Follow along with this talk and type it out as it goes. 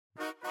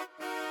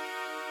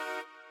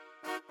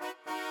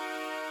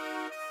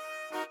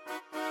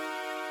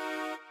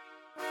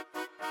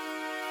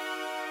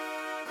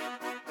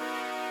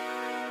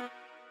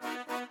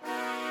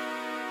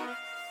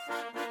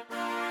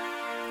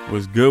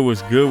What's good,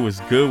 what's good,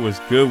 what's good, what's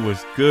good,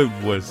 what's good,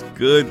 what's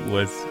good,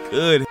 what's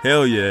good.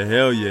 Hell yeah,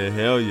 hell yeah,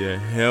 hell yeah,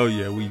 hell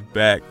yeah. We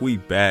back.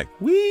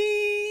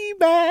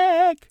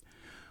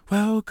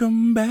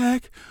 Welcome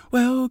back,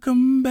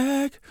 welcome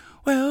back,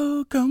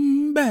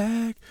 welcome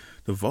back.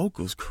 The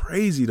vocal's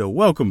crazy though.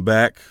 Welcome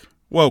back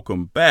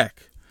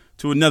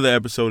to another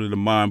episode of the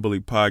Mind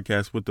Bully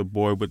Podcast with the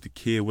boy, with the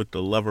kid, with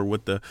the lover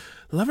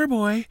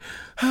boy.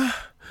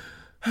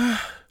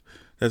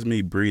 That's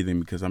me breathing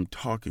because I'm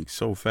talking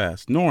so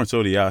fast. Lawrence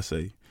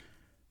Odiase,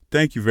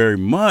 thank you very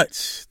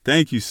much.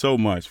 Thank you so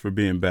much for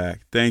being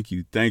back. Thank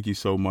you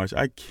so much.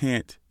 I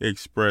can't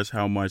express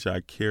how much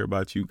I care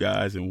about you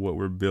guys and what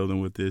we're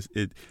building with this.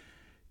 It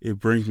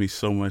brings me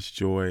so much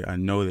joy. I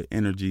know the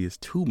energy is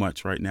too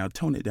much right now.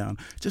 Tone it down.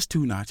 Just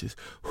 2 notches.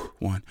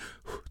 1,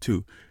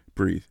 2,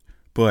 breathe.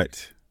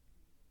 But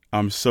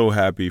I'm so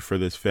happy for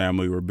this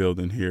family we're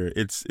building here.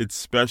 It's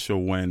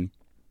special when,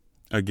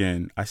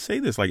 again, I say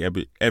this like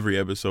every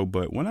episode,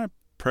 but when I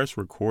press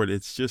record,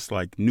 it's just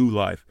like new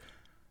life.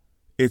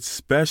 It's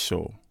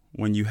special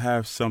when you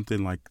have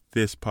something like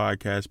this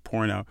podcast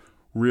pouring out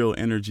real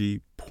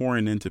energy,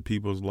 pouring into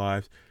people's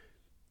lives,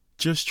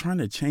 just trying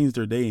to change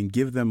their day and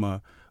give them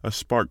a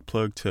spark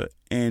plug to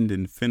end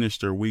and finish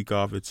their week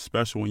off. It's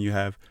special when you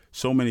have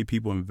so many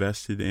people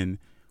invested in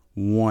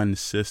one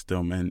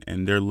system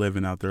and they're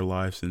living out their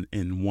lives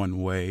in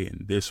one way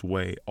and this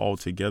way all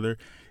together.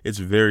 It's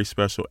very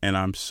special, and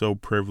I'm so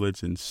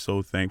privileged and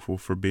so thankful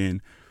for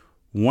being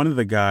one of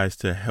the guys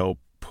to help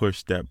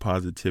push that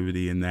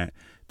positivity and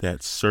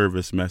that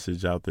service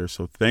message out there.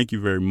 So thank you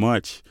very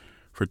much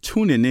for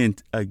tuning in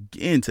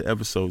again to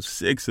episode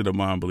 6 of the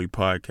Mind Bully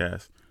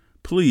Podcast.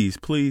 Please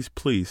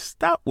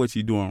stop what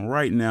you're doing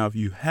right now if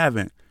you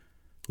haven't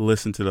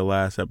listened to the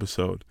last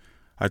episode.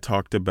 I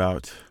talked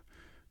about,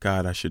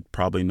 God, I should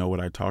probably know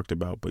what I talked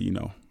about, but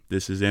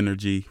this is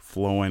energy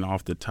flowing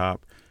off the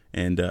top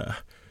and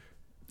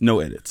no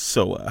edits.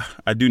 So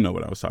I do know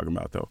what I was talking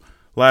about though.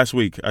 Last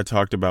week, I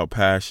talked about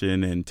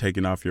passion and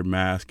taking off your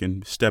mask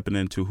and stepping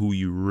into who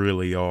you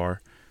really are.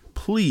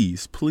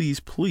 Please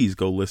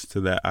go listen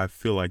to that. I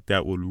feel like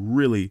that would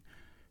really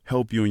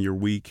help you in your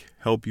week,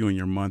 help you in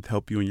your month,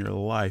 help you in your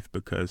life,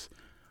 because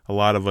a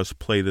lot of us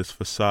play this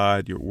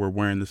facade. We're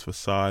wearing this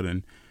facade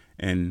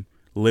and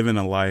living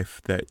a life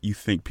that you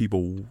think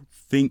people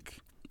think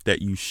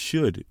that you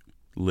should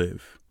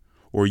live,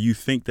 or you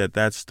think that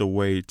that's the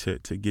way to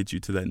get you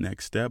to that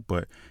next step,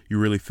 but you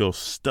really feel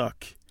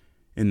stuck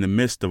in the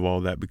midst of all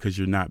that because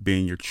you're not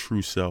being your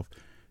true self.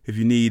 If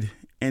you need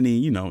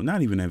any,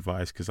 not even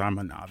advice, because I'm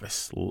a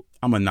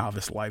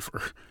novice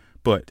lifer,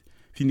 but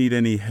if you need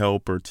any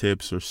help or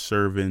tips or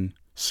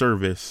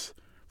service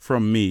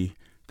from me,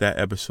 that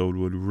episode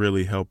would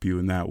really help you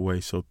in that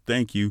way. So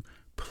thank you.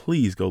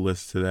 Please go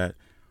listen to that.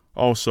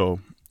 Also,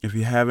 if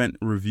you haven't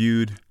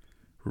reviewed,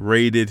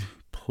 rated,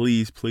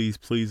 please,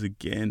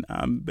 again,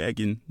 I'm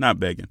not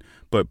begging,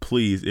 but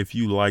please, if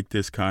you like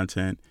this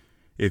content,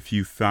 if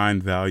you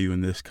find value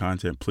in this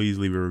content, please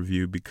leave a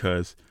review,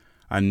 because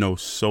I know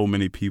so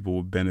many people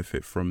will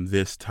benefit from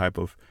this type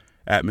of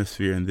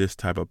atmosphere and this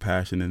type of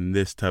passion and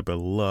this type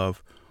of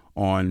love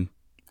on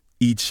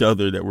each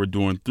other that we're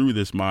doing through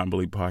this Mind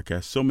Bully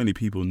Podcast. So many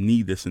people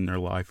need this in their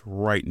life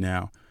right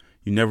now.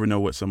 You never know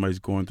what somebody's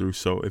going through.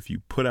 So if you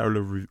put out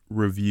a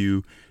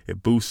review,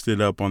 it boosts it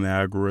up on the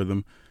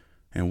algorithm,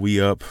 and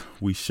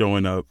we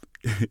showing up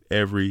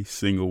every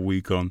single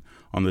week on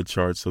the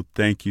charts. So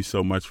thank you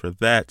so much for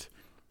that.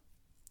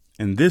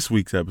 In this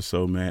week's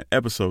episode, man,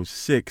 episode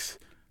 6,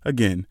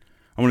 again,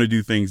 I want to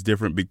do things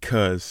different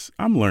because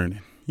I'm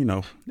learning.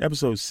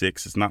 Episode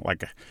 6 is not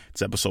like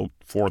it's episode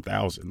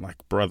 4,000. Like,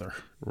 brother,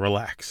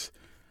 relax.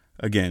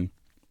 Again,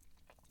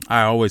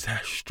 I always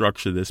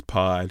structure this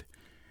pod,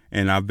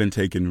 and I've been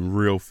taking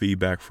real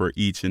feedback for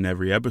each and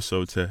every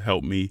episode to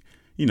help me,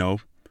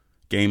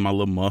 gain my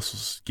little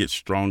muscles, get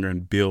stronger,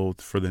 and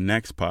build for the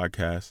next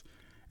podcast.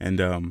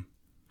 And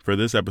for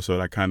this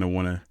episode, I kind of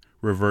want to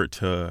revert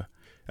to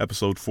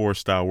episode 4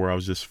 style, where I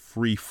was just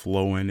free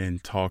flowing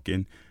and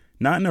talking,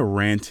 not in a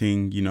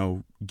ranting,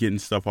 getting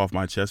stuff off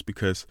my chest,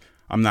 because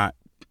I'm not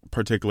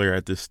particular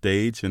at this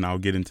stage, and I'll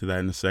get into that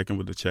in a second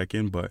with the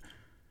check-in, but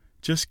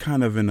just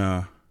kind of in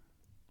a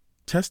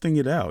testing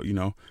it out.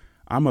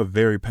 I'm a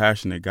very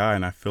passionate guy,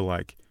 and I feel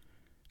like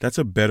that's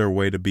a better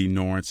way to be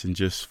Lawrence and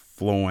just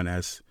flowing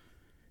as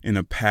in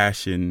a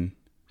passion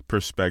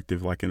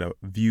perspective, like in a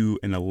view,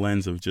 in a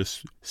lens of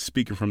just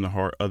speaking from the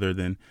heart, other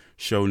than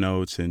show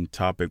notes and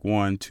topic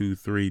 1, 2,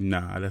 3.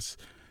 Nah,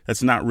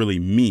 that's not really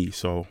me.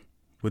 So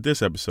with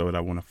this episode, I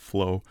want to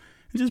flow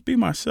and just be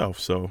myself.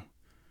 So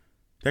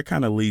that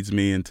kind of leads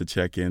me into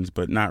check-ins,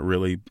 but not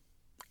really.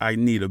 I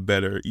need a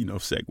better,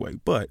 segue.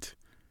 But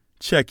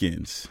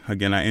check-ins,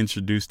 again, I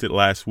introduced it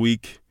last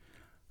week.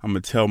 I'm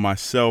going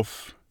to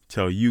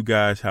tell you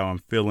guys how I'm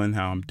feeling,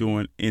 how I'm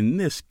doing in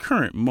this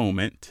current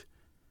moment.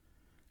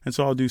 And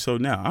so I'll do so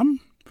now.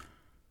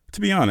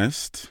 To be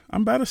honest,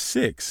 I'm about a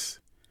 6.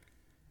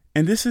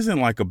 And this isn't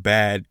like a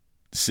bad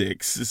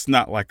 6. It's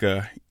not like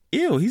a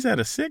ew, he's at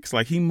a 6.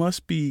 Like, he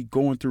must be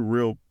going through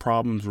real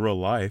problems, real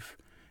life.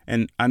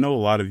 And I know a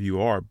lot of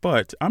you are,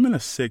 but I'm in a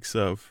 6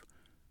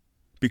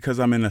 because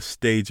I'm in a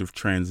stage of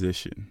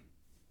transition.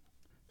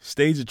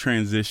 Stage of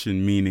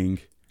transition meaning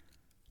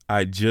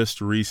I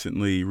just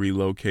recently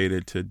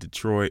relocated to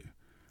Detroit.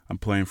 I'm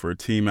playing for a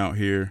team out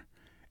here,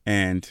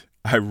 and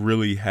I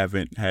really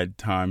haven't had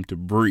time to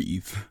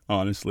breathe.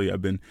 Honestly,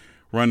 I've been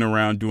running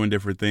around doing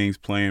different things,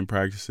 playing,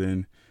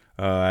 practicing.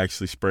 I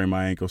actually sprained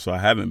my ankle, so I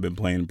haven't been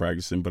playing and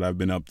practicing, but I've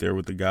been up there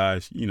with the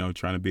guys,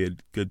 trying to be a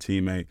good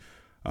teammate,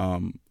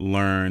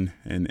 learn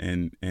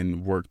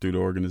and work through the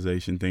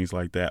organization, things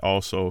like that.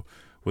 Also,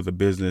 with a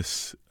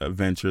business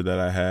venture that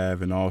I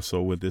have, and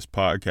also with this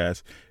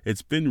podcast,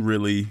 it's been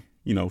really,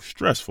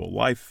 stressful.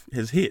 Life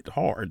has hit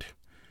hard,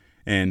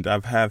 and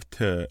I've had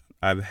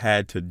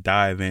to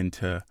dive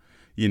into,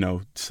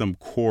 some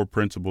core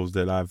principles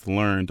that I've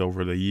learned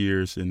over the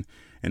years, and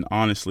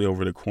honestly,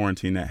 over the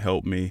quarantine, that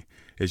helped me.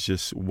 It's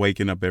just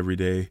waking up every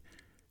day,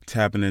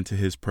 tapping into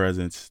his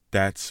presence.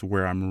 That's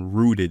where I'm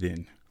rooted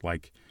in.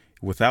 Like,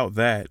 without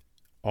that,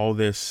 all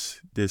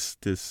this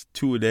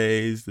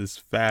 2-a-days, this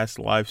fast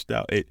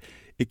lifestyle, it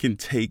can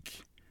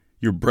take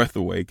your breath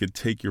away. It can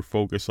take your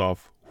focus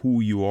off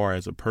who you are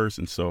as a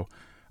person. So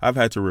I've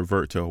had to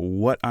revert to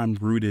what I'm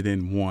rooted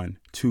in. 1,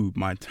 2,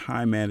 my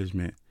time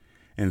management,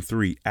 and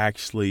 3,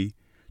 actually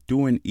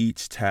doing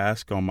each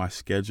task on my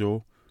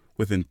schedule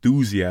with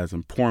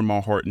enthusiasm, pouring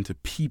my heart into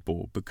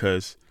people,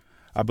 because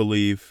I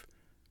believe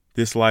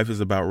this life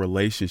is about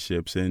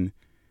relationships. And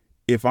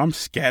if I'm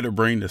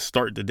scatterbrained to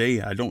start the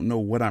day, I don't know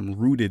what I'm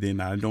rooted in,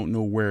 I don't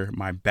know where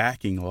my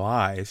backing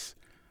lies,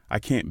 I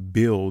can't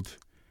build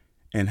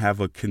and have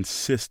a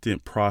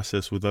consistent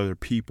process with other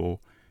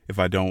people if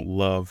I don't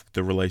love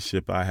the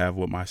relationship I have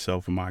with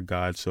myself and my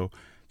God. So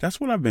that's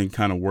what I've been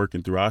kind of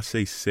working through. I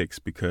say 6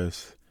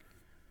 because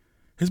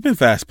it's been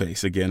fast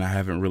paced. Again, I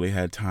haven't really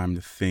had time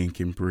to think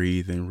and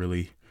breathe and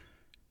really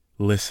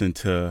listen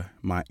to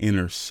my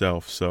inner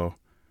self. So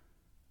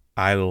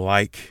I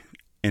like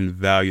and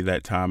value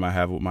that time I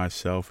have with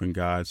myself and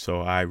God.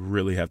 So I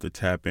really have to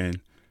tap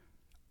in.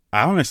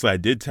 I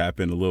did tap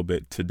in a little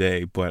bit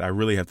today, but I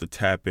really have to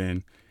tap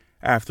in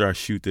after I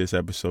shoot this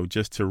episode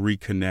just to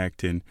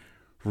reconnect and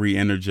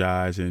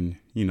re-energize and,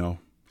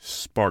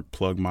 spark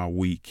plug my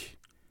week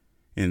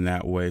in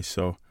that way.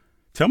 So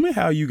tell me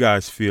how you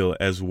guys feel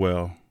as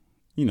well.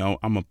 I'm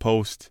going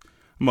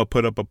to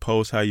put up a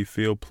post how you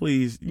feel.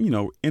 Please,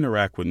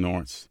 interact with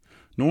Norrence.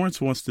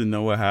 Norrence wants to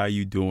know how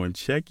you doing.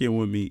 Check in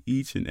with me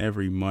each and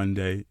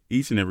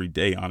every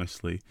day,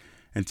 honestly,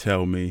 and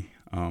tell me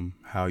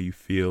how you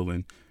feel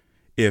and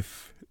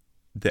if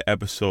the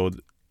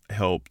episode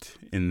helped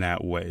in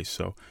that way.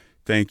 So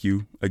thank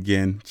you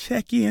again.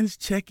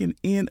 Checking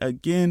in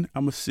again.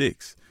 I'm a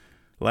 6.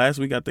 Last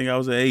week, I think I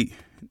was an 8.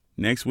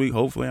 Next week,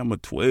 hopefully I'm a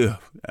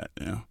 12.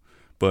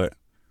 But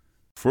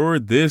for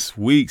this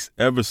week's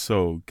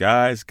episode,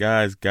 guys,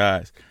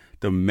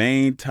 the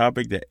main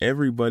topic that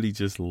everybody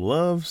just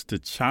loves to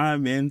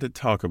chime in to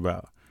talk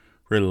about,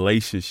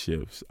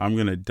 relationships. I'm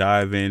going to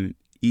dive in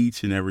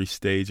each and every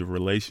stage of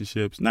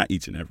relationships, not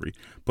each and every,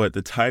 but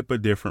the type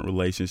of different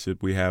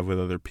relationship we have with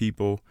other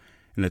people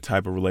and the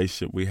type of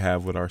relationship we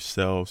have with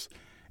ourselves,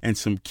 and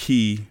some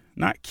key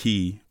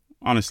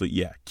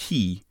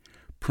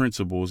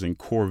principles and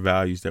core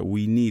values that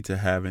we need to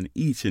have in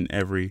each and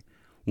every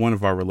one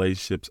of our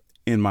relationships,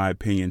 in my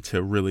opinion,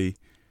 to really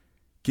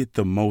get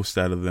the most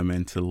out of them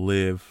and to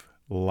live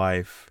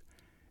life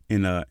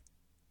in a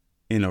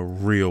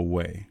real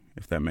way,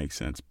 if that makes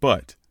sense.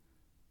 But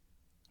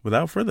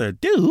without further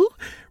ado,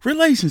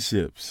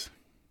 relationships.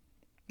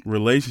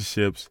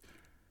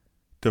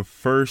 The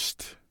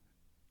first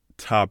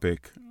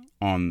topic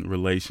on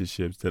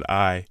relationships that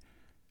I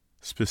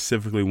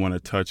specifically want to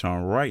touch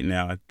on right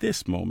now at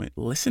this moment.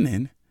 Listen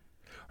in.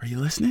 Are you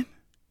listening?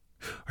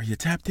 Are you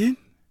tapped in?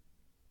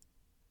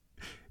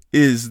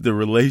 Is the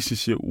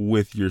relationship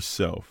with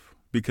yourself.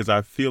 Because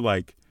I feel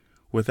like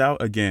without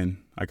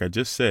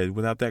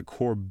that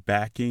core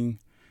backing,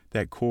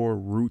 that core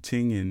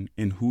rooting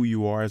in who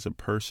you are as a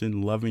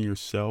person, loving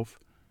yourself,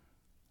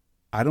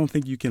 I don't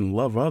think you can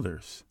love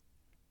others.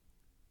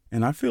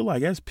 And I feel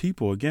like as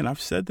people, again,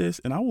 I've said this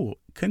and I will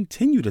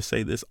continue to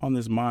say this on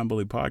this Mind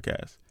Bully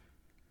podcast.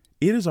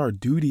 It is our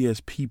duty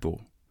as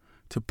people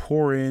to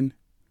pour in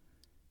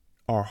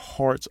our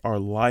hearts, our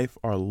life,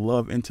 our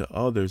love into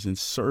others and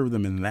serve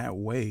them in that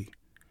way.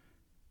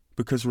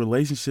 Because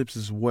relationships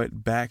is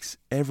what backs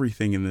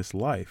everything in this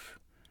life.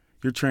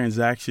 Your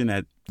transaction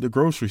at the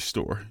grocery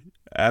store,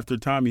 after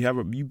time,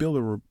 you build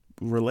a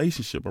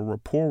relationship, a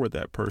rapport with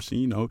that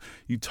person.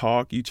 You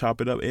talk, you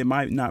chop it up. It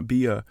might not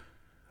be a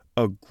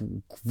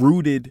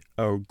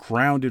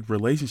grounded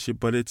relationship,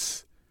 but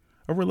it's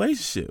a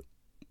relationship.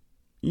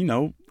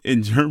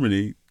 In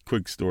Germany,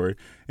 quick story.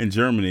 In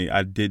Germany,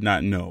 I did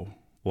not know.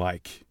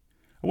 I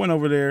went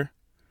over there,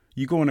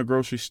 you go in a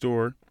grocery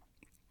store,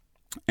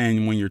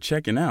 and when you're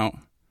checking out,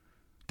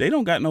 they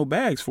don't got no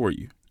bags for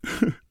you.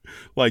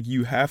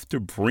 You have to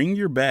bring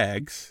your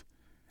bags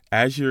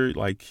as you're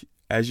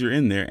as you're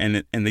in there,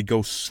 and they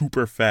go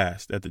super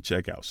fast at the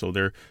checkout. So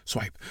they're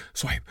swipe,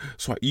 swipe,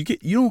 swipe. You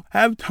don't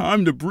have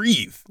time to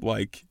breathe,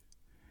 like,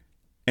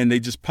 and they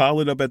just pile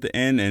it up at the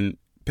end and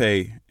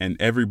pay, and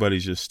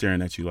everybody's just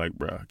staring at you like,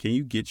 bruh, can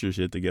you get your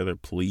shit together,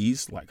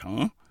 please? Like,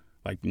 huh?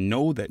 Like,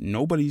 know that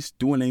nobody's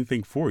doing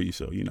anything for you.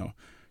 So,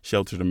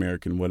 sheltered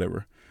American,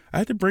 whatever. I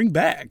had to bring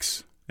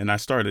bags, and I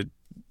started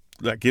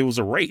like it was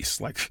a race.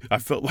 Like, I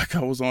felt like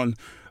I was on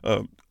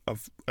a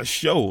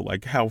show,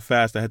 like how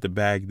fast I had to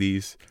bag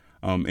these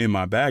in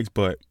my bags.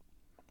 But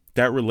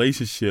that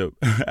relationship,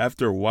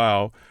 after a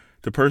while,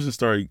 the person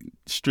started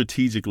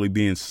strategically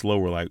being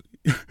slower. Like,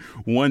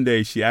 one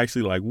day she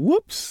actually like,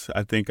 whoops,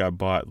 I think I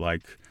bought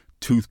like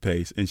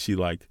toothpaste, and she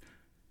like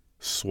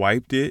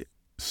swiped it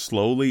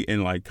slowly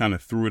and like kind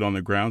of threw it on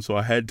the ground. So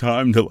I had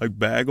time to like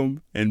bag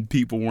them, and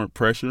people weren't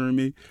pressuring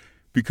me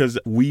because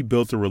we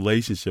built a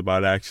relationship.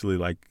 I'd actually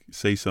like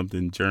say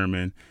something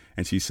German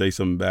and she'd say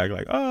something back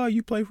like, oh,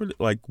 you play for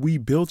like, we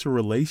built a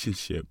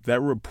relationship.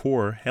 That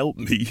rapport helped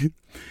me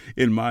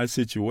in my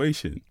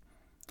situation.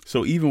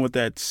 So even with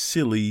that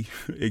silly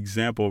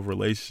example of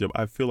relationship,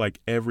 I feel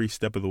like every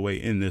step of the way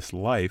in this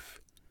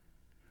life,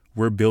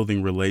 we're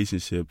building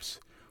relationships,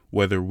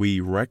 whether we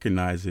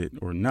recognize it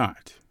or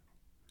not.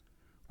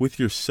 With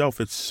yourself,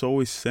 it's so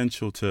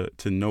essential to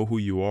know who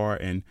you are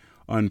and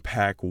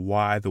unpack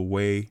why the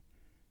way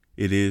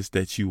it is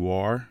that you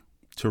are,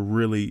 to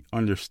really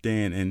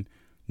understand and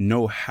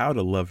know how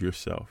to love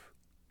yourself.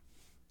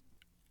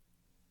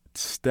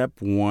 Step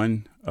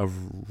one of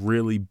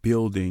really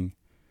building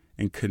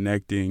and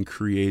connecting,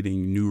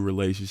 creating new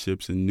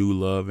relationships and new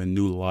love and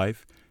new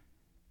life,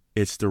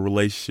 it's the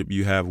relationship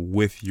you have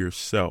with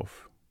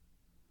yourself.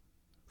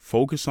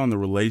 Focus on the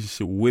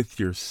relationship with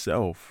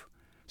yourself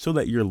so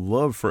that your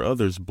love for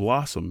others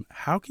blossom.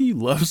 How can you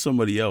love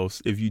somebody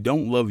else if you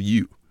don't love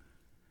you?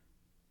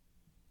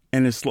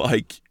 And it's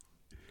like,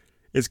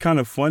 it's kind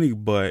of funny,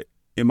 but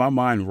in my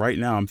mind right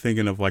now, I'm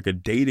thinking of like a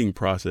dating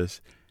process.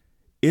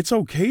 It's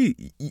okay.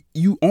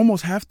 You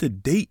almost have to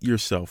date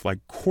yourself, like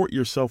court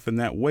yourself in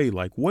that way.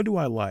 Like, what do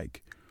I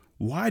like?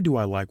 Why do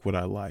I like what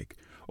I like?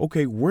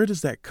 Okay, where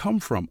does that come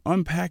from?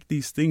 Unpack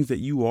these things that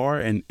you are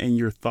and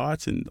your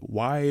thoughts and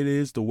why it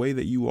is the way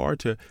that you are,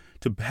 to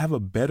have a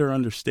better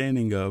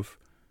understanding of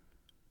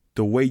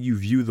the way you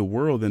view the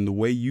world and the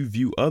way you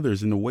view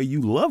others and the way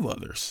you love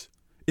others.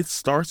 It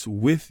starts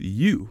with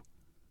you.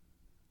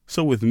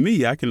 So with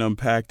me, I can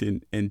unpack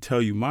and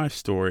tell you my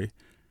story.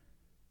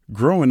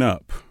 Growing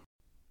up,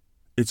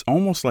 it's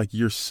almost like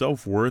your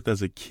self-worth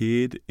as a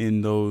kid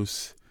in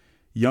those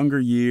younger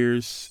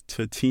years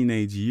to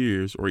teenage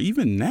years, or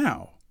even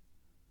now,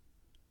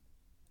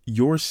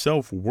 your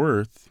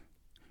self-worth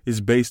is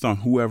based on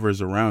whoever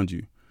is around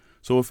you.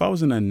 So if I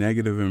was in a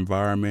negative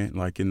environment,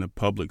 like in the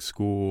public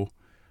school,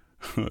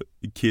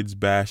 kids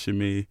bashing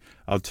me,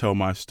 I'll tell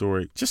my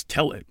story. Just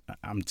tell it.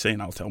 I'm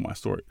saying I'll tell my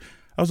story.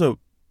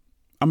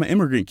 I'm an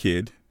immigrant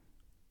kid,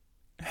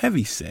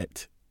 heavy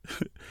set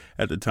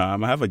at the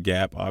time. I have a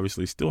gap,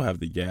 obviously, still have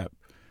the gap.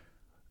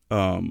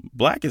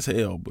 Black as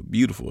hell, but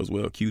beautiful as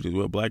well, cute as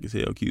well, black as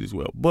hell, cute as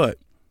well. But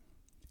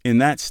in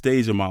that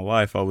stage of my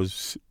life, I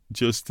was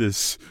just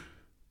this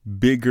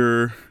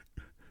bigger,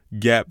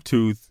 gap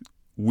tooth,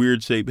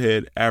 weird shaped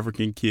head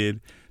African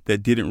kid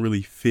that didn't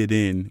really fit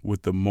in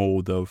with the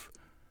mold of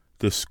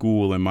the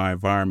school and my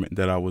environment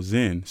that I was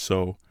in.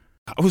 So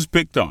I was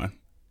picked on.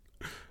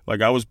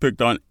 Like, I was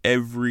picked on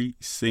every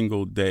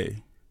single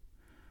day.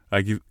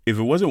 Like, if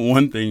it wasn't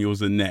one thing, it was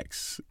the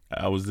next.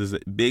 I was this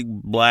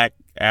big black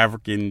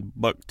African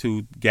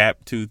buck-tooth,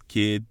 gap-tooth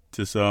kid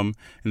to some.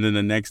 And then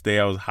the next day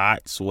I was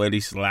hot, sweaty,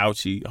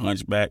 slouchy,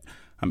 hunchback.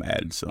 I'm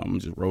adding some. I'm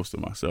just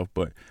roasting myself.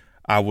 But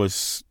I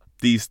was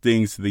these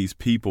things to these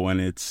people. And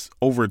it's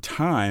over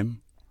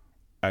time,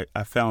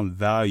 I found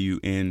value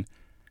in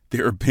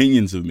their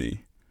opinions of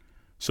me.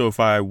 So if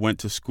I went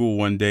to school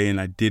one day and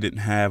I didn't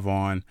have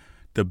on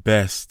the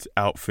best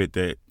outfit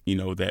that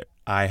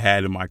I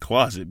had in my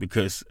closet,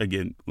 because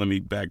again, let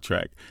me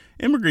backtrack.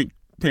 Immigrant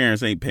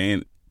parents ain't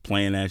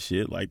playing that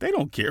shit. Like, they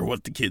don't care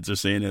what the kids are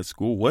saying at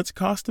school. What's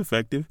cost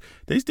effective?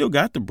 They still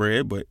got the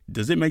bread, but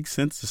does it make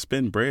sense to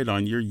spend bread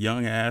on your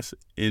young ass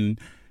in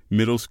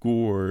middle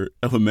school or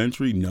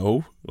elementary?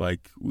 No.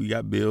 Like, we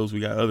got bills, we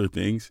got other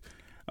things.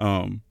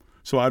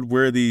 So I'd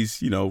wear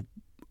these,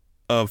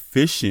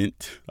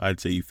 efficient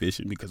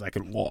because I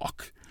can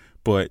walk,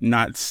 but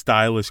not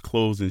stylish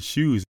clothes and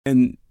shoes.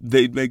 And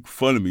they'd make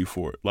fun of me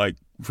for it, like,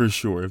 for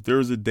sure. If there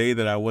was a day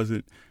that I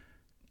wasn't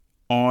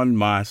on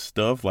my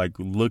stuff, like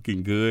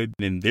looking good,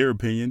 in their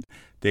opinion,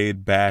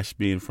 they'd bash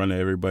me in front of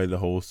everybody. The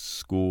whole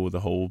school, the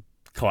whole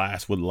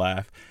class would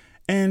laugh.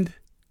 And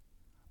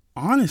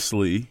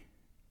honestly,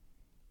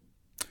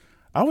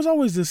 I was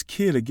always this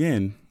kid,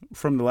 again,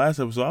 from the last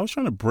episode. I was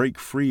trying to break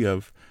free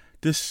of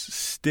this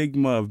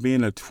stigma of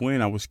being a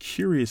twin. I was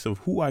curious of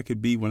who I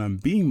could be when I'm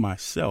being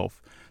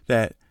myself.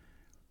 That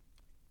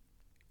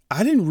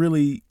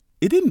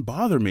it didn't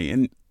bother me.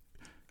 And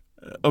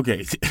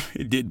okay,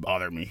 it did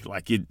bother me.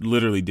 Like, it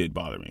literally did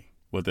bother me.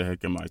 what the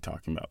heck am I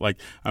talking about? Like,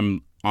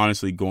 I'm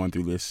honestly going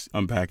through this,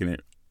 unpacking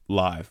it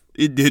live.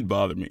 It did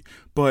bother me.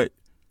 But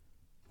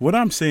what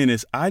I'm saying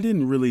is I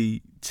didn't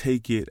really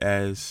take it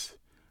as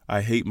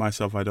I hate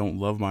myself, I don't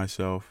love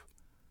myself.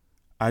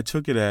 I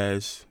took it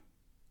as,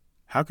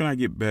 how can I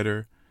get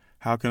better?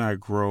 How can I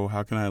grow?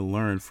 How can I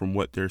learn from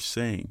what they're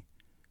saying?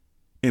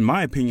 In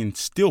my opinion,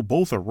 still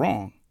both are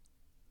wrong.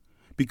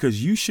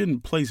 Because you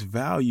shouldn't place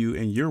value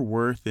in your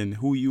worth and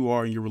who you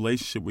are in your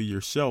relationship with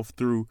yourself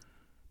through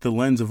the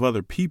lens of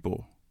other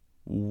people.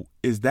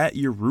 Is that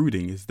your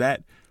rooting? Is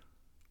that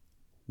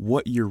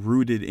what you're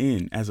rooted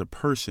in as a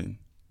person?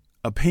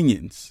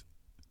 Opinions.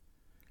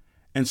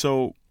 And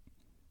so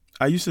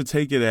I used to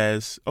take it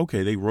as,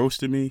 okay, they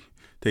roasted me.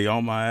 They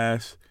on my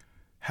ass.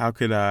 How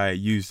could I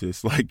use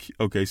this? Like,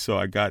 okay, so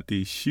I got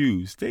these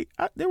shoes. They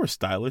were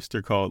stylish.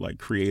 They're called like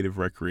Creative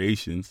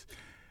Recreations.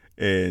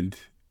 And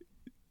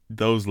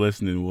those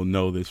listening will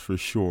know this for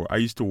sure. I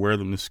used to wear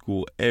them to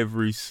school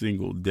every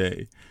single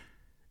day.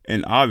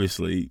 And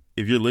obviously,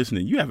 if you're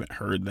listening, you haven't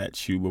heard that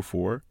shoe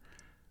before.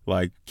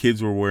 Like,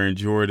 kids were wearing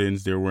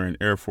Jordans, they're wearing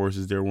Air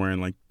Forces, they're wearing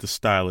like the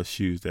stylish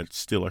shoes that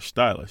still are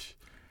stylish.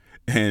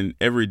 And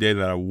every day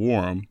that I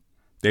wore them,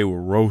 they would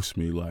roast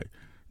me like,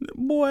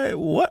 boy,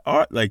 what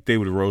are, like, they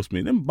would roast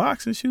me. Them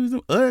boxing shoes,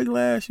 them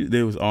ugly ass shoes,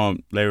 they was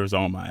on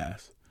my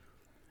ass.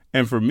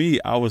 And for me,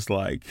 I was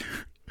like,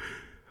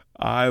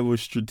 I was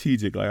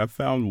strategic. Like, I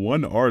found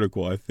one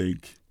article, I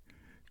think,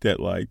 that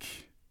like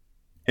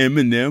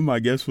Eminem, I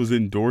guess, was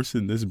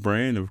endorsing this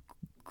brand of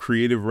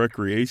Creative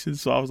Recreation.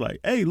 So I was like,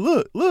 hey,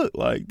 look,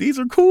 like, these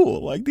are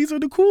cool. Like, these are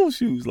the cool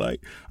shoes.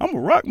 Like, I'm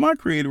gonna rock my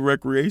Creative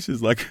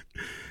Recreations. Like,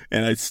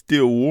 and I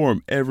still wore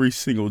them every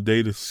single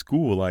day to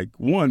school. Like,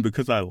 one,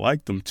 because I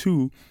liked them.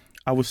 Two,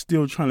 I was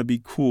still trying to be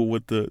cool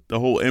with the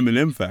whole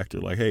Eminem factor.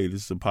 Like, hey,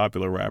 this is a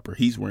popular rapper.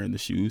 He's wearing the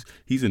shoes.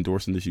 He's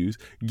endorsing the shoes.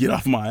 Get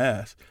off my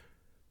ass.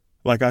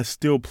 Like, I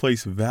still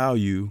place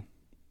value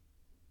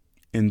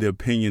in the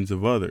opinions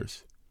of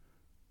others.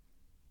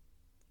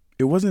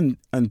 It wasn't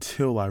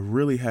until I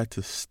really had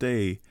to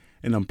stay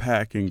and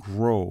unpack and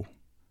grow,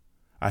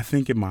 I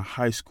think in my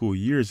high school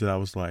years, that I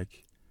was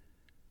like,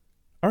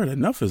 all right,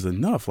 enough is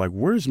enough. Like,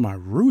 where's my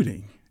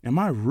rooting? Am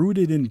I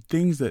rooted in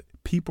things that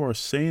people are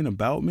saying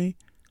about me?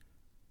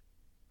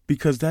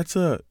 Because that's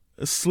a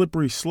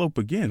slippery slope.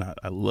 Again,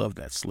 I love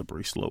that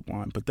slippery slope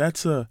line, but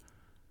it's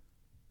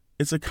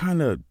a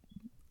kind of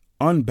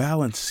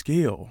unbalanced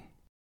scale.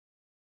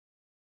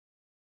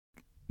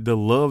 The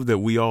love that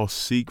we all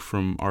seek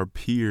from our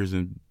peers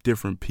and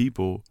different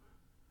people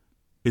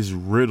is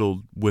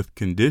riddled with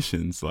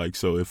conditions. Like,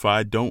 so if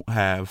I don't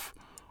have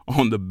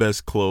on the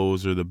best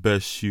clothes or the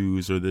best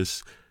shoes or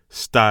this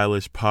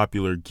stylish,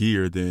 popular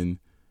gear, then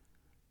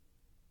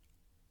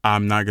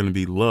I'm not going to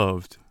be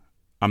loved.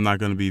 I'm not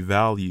going to be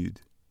valued.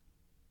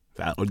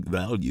 I'm not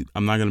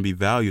going to be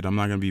valued. I'm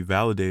not going to be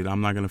validated.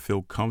 I'm not going to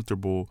feel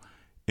comfortable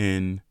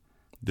in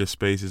the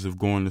spaces of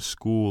going to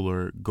school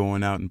or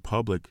going out in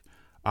public.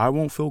 I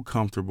won't feel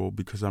comfortable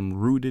because I'm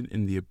rooted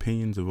in the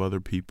opinions of other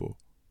people.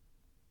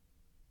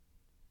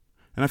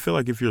 And I feel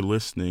like if you're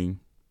listening,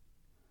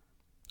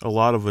 a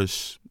lot of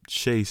us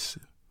chase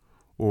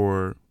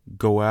or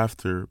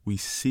we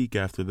seek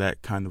after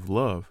that kind of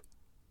love,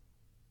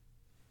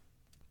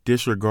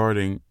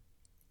 disregarding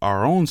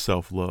our own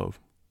self-love.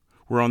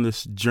 We're on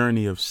this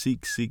journey of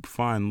seek,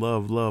 find,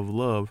 love,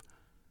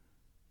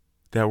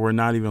 that we're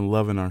not even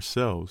loving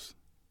ourselves.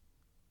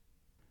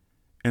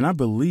 And I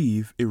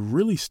believe it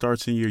really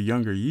starts in your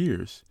younger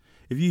years.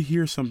 If you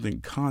hear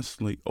something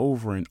constantly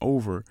over and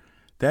over,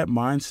 that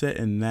mindset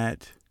and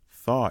that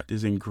thought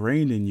is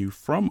ingrained in you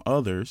from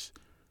others,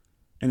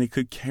 and it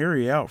could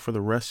carry out for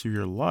the rest of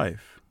your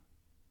life.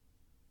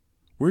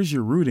 Where's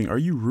your rooting? Are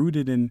you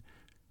rooted in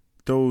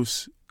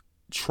those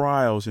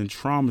trials and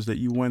traumas that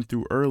you went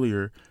through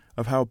earlier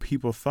of how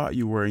people thought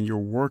you were, and you're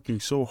working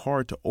so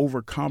hard to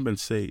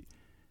overcompensate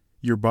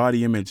your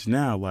body image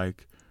now?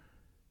 Like,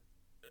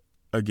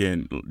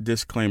 again,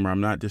 disclaimer, I'm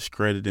not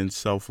discrediting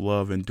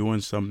self-love and doing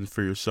something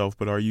for yourself,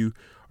 but are you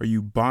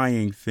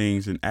buying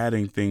things and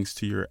adding things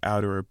to your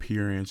outer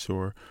appearance,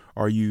 or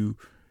are you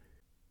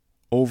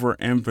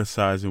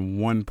overemphasizing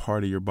one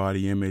part of your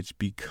body image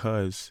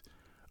because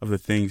of the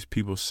things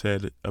people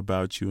said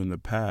about you in the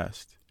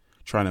past,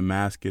 trying to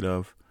mask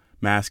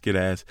it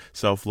as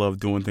self-love,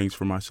 doing things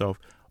for myself?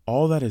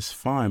 All that is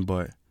fine,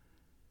 but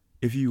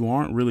if you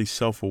aren't really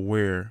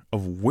self-aware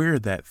of where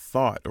that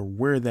thought or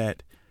where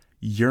that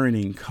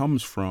yearning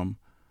comes from,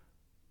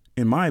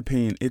 in my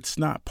opinion, it's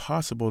not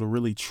possible to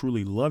really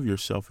truly love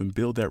yourself and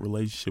build that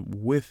relationship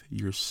with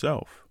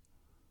yourself.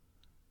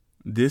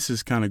 This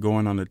is kind of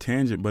going on a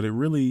tangent, but it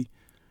really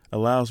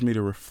allows me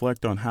to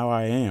reflect on how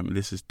I am.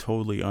 This is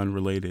totally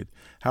unrelated.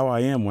 How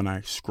I am when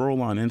I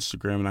scroll on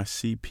Instagram and I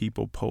see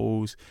people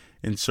pose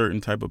in certain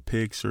type of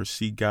pics, or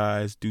see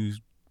guys do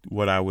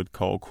what I would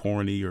call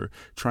corny or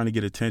trying to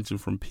get attention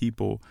from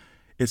people.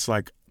 It's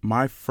like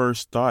my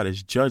first thought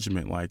is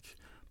judgment. Like,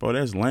 bro,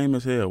 that's lame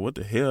as hell. What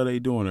the hell are they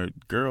doing? Or,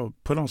 girl,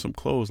 put on some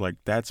clothes. Like,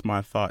 that's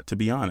my thought, to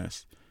be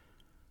honest.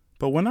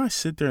 But when I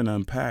sit there and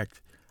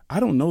unpack, I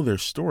don't know their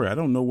story. I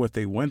don't know what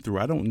they went through.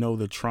 I don't know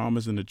the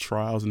traumas and the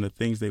trials and the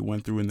things they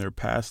went through in their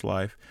past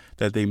life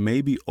that they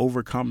may be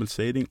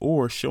overcompensating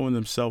or showing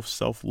themselves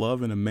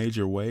self-love in a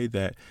major way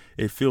that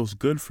it feels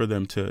good for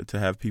them to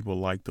have people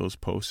like those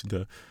posts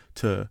and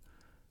to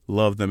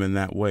love them in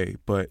that way.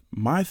 But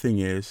my thing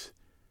is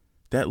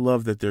that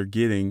love that they're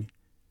getting,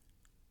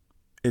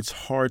 it's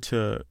hard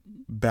to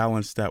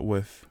balance that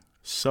with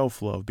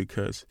self-love,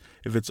 because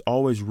if it's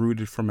always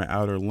rooted from an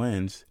outer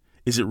lens,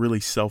 is it really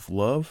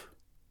self-love?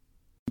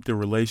 The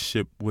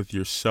relationship with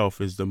yourself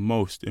is the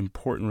most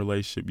important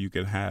relationship you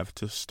can have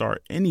to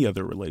start any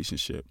other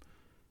relationship,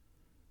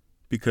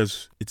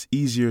 because it's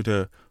easier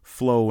to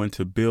flow and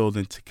to build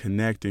and to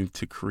connect and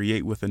to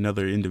create with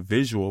another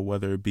individual,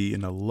 whether it be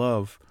in a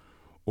love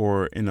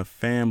or in a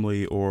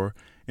family or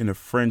in a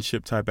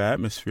friendship type of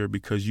atmosphere,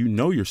 because you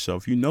know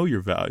yourself, you know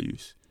your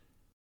values.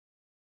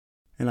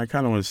 And I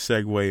kind of want to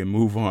segue and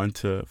move on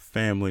to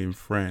family and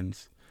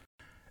friends.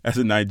 As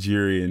a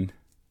Nigerian,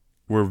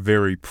 we're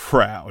very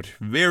proud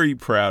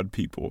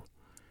people.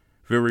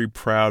 Very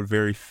proud,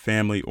 very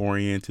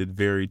family-oriented,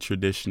 very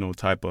traditional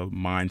type of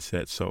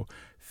mindset. So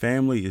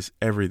family is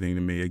everything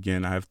to me.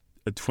 Again, I have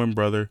a twin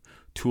brother,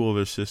 2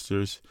 older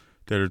sisters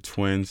that are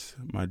twins,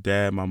 my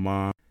dad, my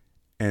mom.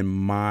 And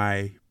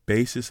my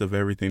basis of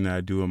everything that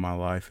I do in my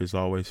life is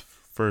always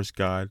first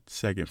God,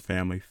 second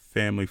family,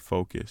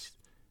 family-focused.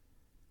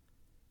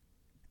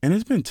 And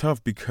it's been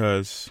tough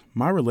because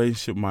my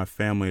relationship with my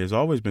family has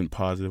always been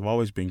positive,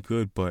 always been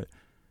good, but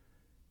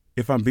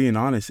if I'm being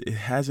honest, it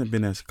hasn't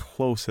been as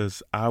close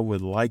as I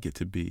would like it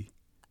to be.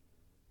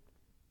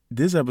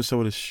 This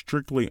episode is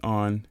strictly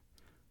on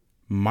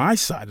my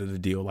side of the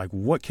deal. Like,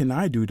 what can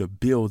I do to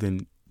build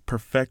and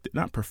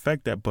not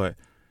perfect that, but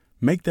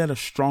make that a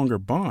stronger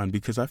bond?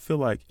 Because I feel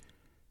like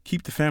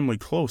keep the family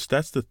close.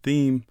 That's the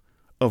theme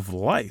of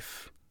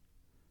life.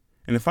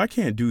 And if I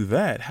can't do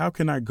that, how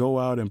can I go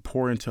out and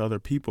pour into other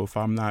people if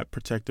I'm not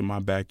protecting my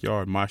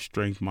backyard, my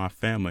strength, my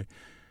family?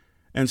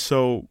 And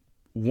so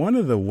one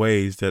of the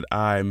ways that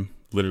I'm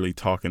literally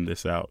talking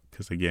this out,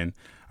 because again,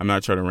 I'm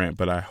not trying to rant,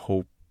 but I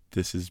hope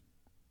this is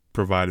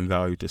providing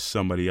value to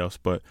somebody else.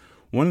 But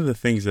one of the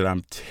things that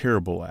I'm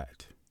terrible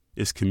at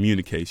is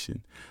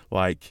communication.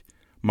 Like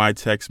my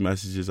text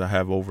messages, I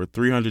have over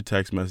 300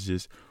 text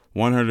messages,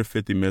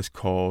 150 missed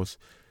calls.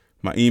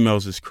 My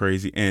emails is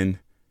crazy. And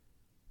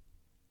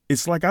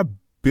it's like I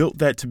built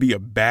that to be a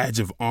badge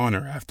of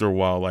honor after a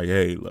while. Like,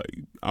 hey, like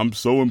I'm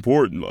so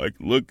important. Like,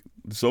 look,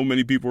 so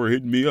many people are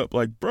hitting me up.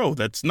 Like, bro,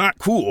 that's not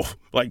cool.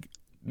 Like,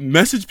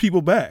 message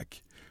people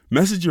back.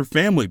 Message your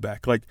family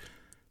back. Like,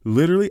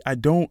 literally, I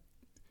don't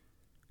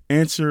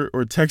answer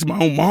or text my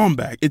own mom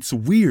back. It's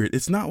weird.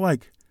 It's not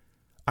like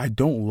I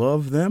don't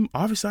love them.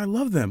 Obviously, I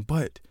love them,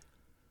 but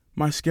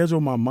my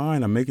schedule, my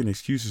mind, I'm making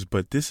excuses,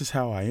 but this is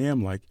how I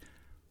am. Like,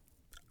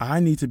 I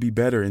need to be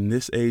better in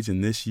this age, in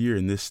this year,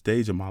 in this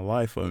stage of my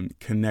life on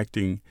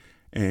connecting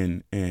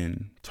and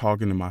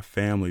talking to my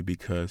family,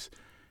 because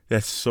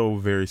that's so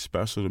very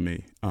special to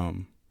me.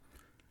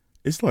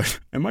 It's like,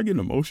 am I getting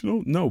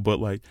emotional? No, but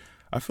like,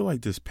 I feel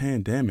like this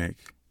pandemic,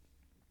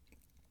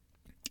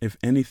 if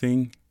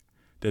anything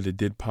that it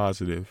did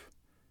positive,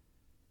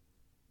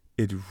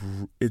 it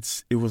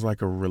was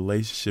like a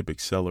relationship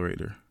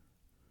accelerator.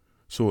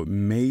 So it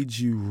made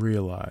you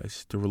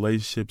realize the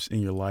relationships in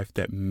your life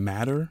that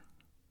matter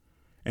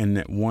and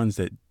that ones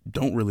that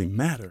don't really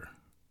matter.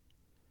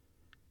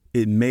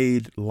 It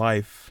made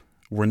life,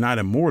 we're not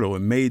immortal.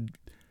 It made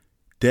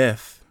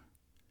death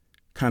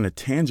kind of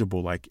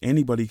tangible. Like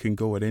anybody can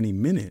go at any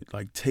minute.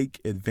 Like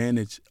take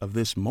advantage of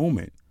this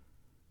moment.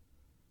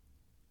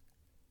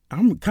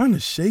 I'm kind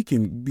of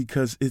shaking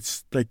because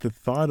it's like the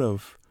thought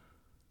of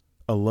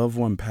a loved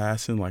one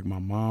passing, like my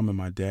mom and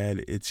my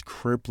dad, it's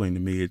crippling to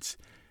me. It's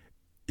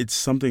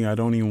something I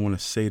don't even want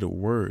to say the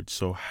word.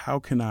 So how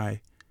can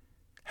I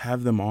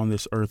have them on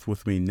this earth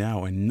with me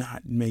now and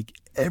not make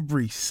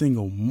every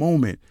single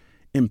moment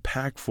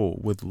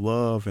impactful with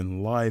love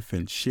and life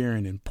and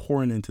sharing and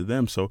pouring into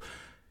them? So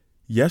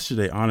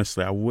yesterday,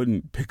 honestly, I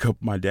wouldn't pick up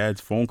my dad's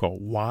phone call.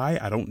 Why?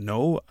 I don't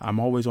know. I'm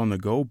always on the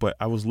go, but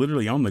I was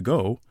literally on the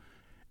go.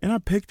 And I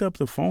picked up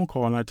the phone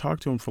call and I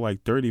talked to him for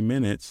like 30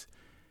 minutes.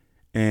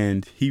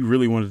 And he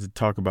really wanted to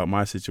talk about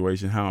my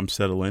situation, how I'm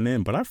settling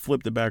in. But I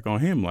flipped it back on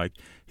him. Like,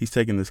 he's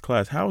taking this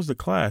class. How was the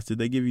class? Did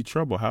they give you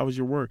trouble? How was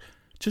your work?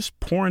 Just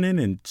pouring in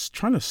and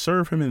trying to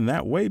serve him in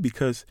that way,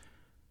 because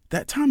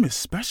that time is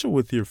special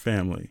with your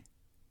family.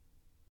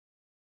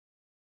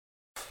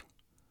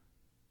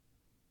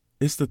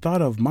 It's the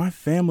thought of my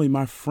family,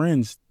 my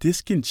friends.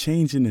 This can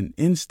change in an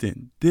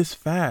instant, this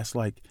fast.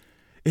 Like,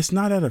 it's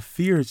not out of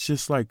fear. It's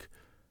just like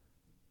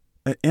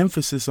an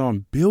emphasis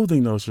on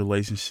building those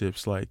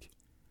relationships. Like,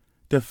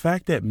 the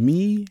fact that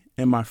me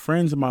and my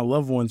friends and my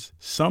loved ones,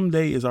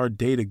 someday is our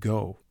day to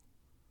go.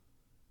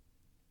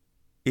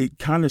 It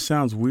kind of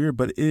sounds weird,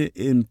 but it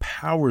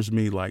empowers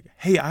me. Like,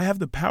 hey, I have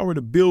the power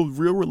to build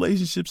real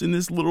relationships in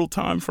this little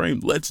time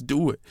frame. Let's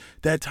do it.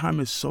 That time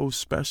is so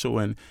special.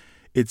 And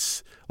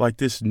it's like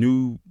this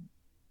new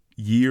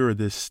year,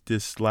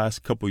 this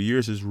last couple of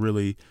years is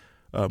really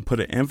put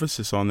an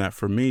emphasis on that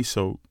for me.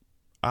 So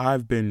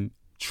I've been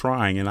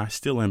trying, and I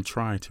still am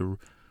trying, to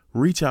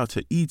reach out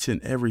to each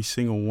and every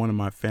single one of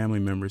my family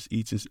members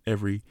each and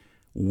every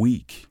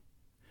week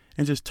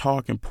and just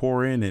talk and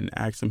pour in and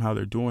ask them how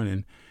they're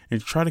doing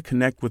and try to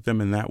connect with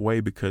them in that way,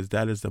 because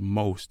that is the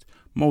most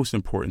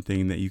important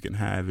thing that you can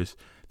have, is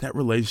that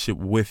relationship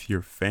with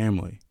your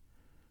family.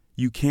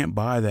 You can't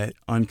buy that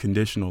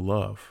unconditional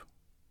love.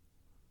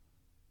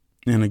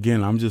 And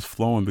again, I'm just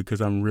flowing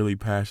because I'm really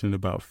passionate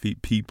about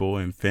people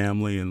and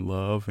family and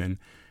love and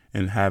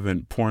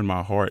pouring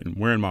my heart and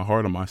wearing my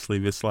heart on my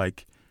sleeve. It's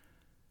like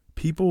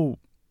people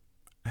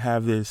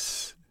have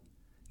this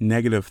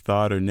negative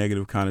thought or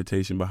negative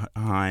connotation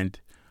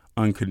behind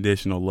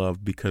unconditional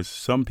love, because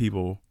some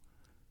people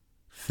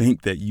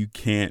think that you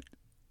can't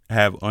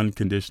have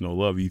unconditional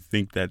love. You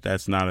think that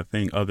that's not a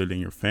thing other than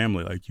your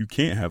family. Like, you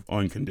can't have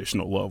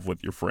unconditional love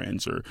with your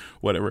friends or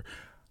whatever.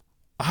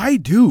 I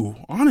do.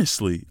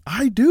 Honestly,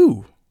 I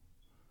do.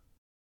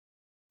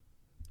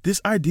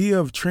 This idea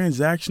of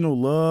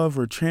transactional love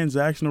or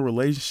transactional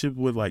relationship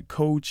with like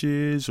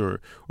coaches or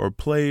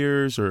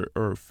players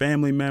or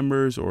family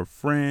members or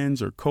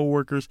friends or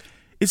coworkers,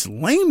 it's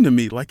lame to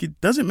me. Like,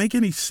 it doesn't make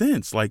any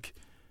sense. Like,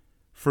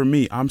 for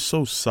me, I'm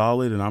so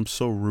solid and I'm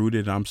so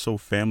rooted and I'm so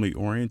family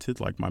oriented,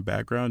 like my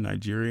background,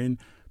 Nigerian,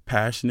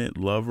 passionate,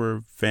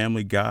 lover,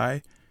 family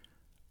guy.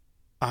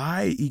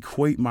 I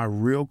equate my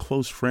real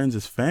close friends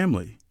as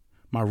family,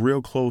 my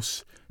real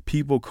close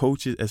people,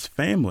 coaches, as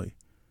family.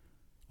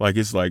 Like,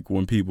 it's like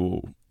when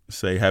people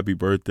say happy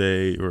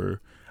birthday,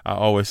 or I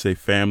always say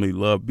family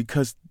love,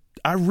 because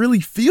I really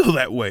feel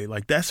that way.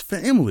 Like, that's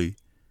family.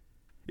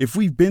 If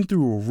we've been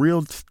through a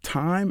real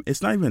time,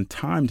 it's not even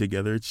time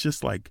together. It's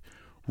just like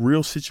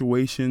real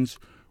situations,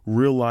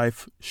 real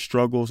life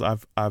struggles.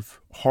 I've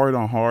heart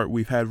on heart.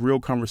 We've had real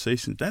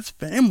conversations. That's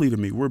family to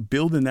me. We're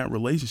building that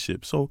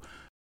relationship. So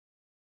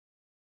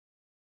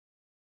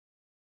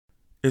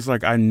it's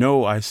like, I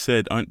know I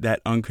said that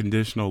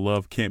unconditional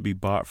love can't be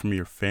bought from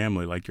your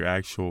family, like your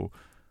actual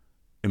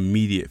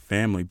immediate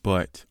family.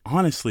 But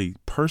honestly,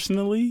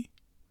 personally,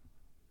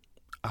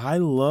 I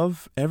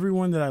love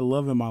everyone that I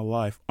love in my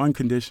life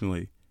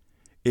unconditionally.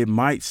 It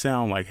might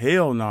sound like,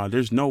 hell no,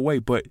 there's no way.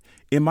 But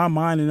in my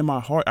mind and in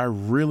my heart, I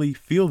really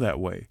feel that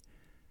way.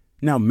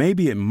 Now,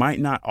 maybe it might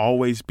not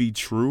always be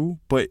true,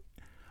 but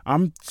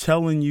I'm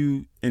telling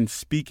you and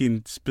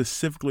speaking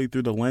specifically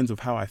through the lens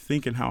of how I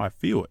think and how I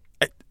feel it.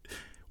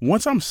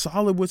 Once I'm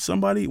solid with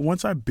somebody,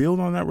 once I build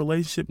on that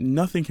relationship,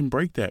 nothing can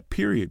break that,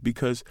 period.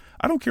 Because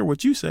I don't care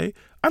what you say.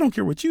 I don't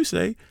care what you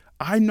say.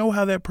 I know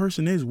how that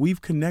person is.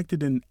 We've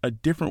connected in a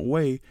different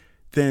way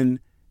than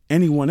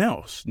anyone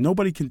else.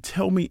 Nobody can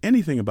tell me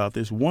anything about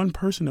this one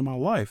person in my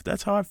life.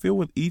 That's how I feel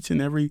with each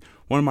and every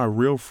one of my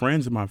real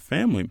friends and my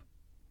family.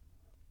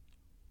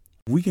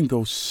 We can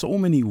go so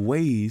many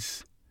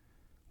ways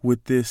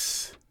with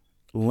this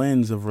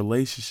lens of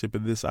relationship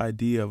and this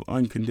idea of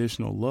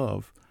unconditional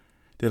love,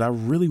 that I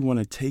really want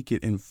to take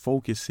it and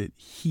focus it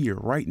here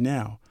right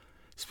now,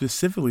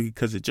 specifically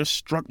because it just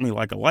struck me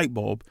like a light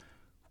bulb.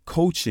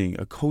 Coaching,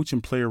 a coach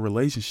and player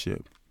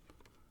relationship.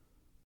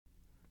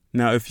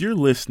 Now, if you're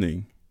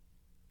listening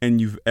and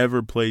you've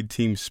ever played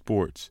team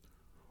sports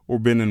or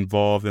been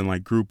involved in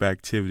like group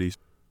activities,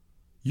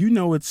 you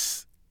know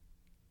it's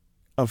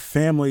a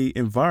family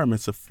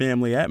environment, it's a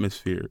family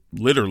atmosphere.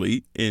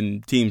 Literally,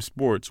 in team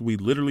sports, we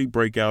literally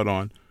break out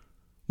on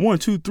 1,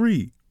 2,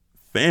 3,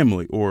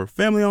 family, or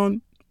family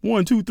on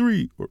 1, 2,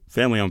 3, or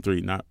family on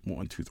 3, not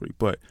 1, 2, 3.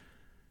 But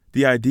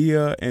the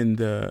idea and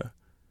the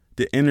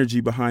energy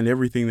behind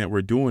everything that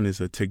we're doing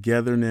is a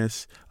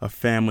togetherness, a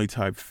family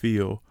type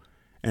feel.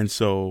 And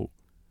so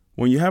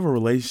when you have a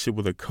relationship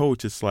with a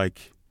coach, it's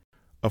like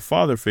a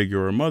father figure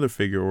or a mother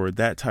figure or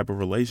that type of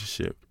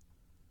relationship.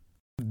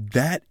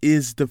 That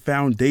is the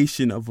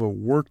foundation of a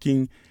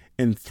working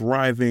and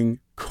thriving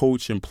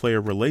coach and player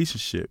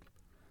relationship.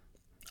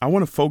 I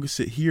want to focus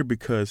it here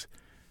because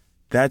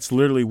that's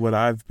literally what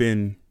I've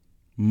been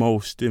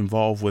most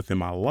involved with in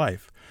my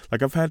life.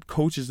 Like, I've had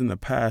coaches in the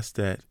past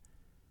that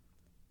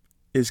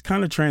is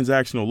kind of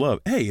transactional love.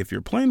 Hey, if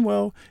you're playing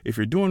well, if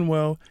you're doing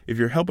well, if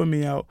you're helping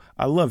me out,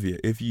 I love you.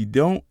 If you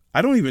don't,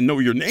 I don't even know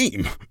your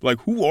name.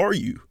 Like, who are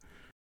you?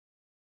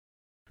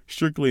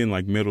 Strictly in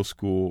like middle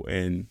school,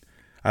 and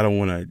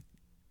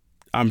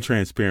I'm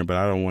transparent, but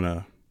I don't want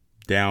to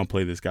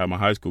downplay this guy, my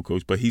high school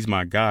coach, but he's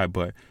my guy.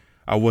 But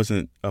I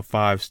wasn't a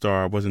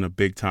 5-star. I wasn't a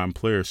big time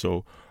player.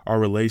 So our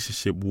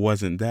relationship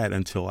wasn't that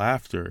until I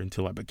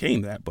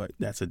became that, but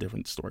that's a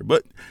different story.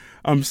 But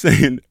I'm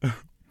saying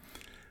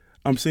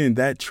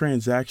that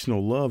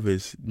transactional love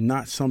is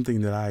not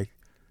something that I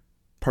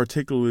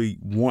particularly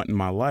want in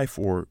my life,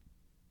 or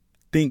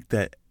think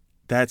that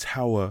that's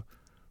how a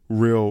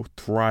real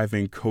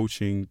thriving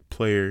coaching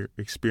player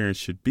experience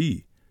should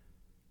be.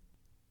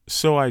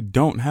 So I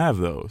don't have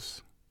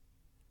those.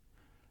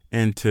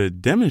 And to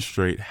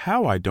demonstrate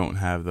how I don't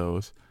have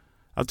those,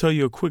 I'll tell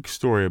you a quick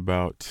story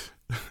about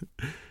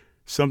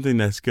something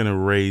that's going to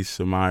raise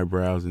some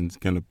eyebrows and is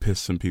going to piss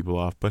some people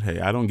off. But hey,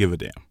 I don't give a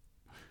damn.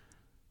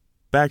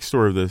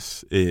 backstory of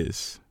this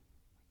is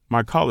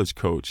my college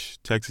coach,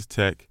 Texas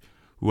Tech,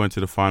 who went to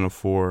the Final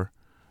Four,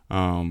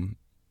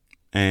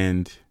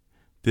 and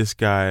this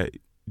guy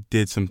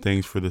did some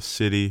things for the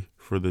city,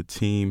 for the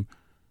team,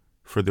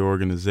 for the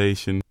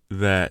organization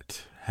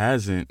that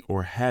hasn't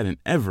or hadn't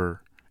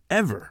ever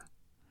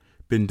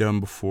been done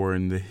before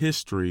in the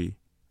history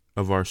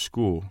of our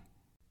school.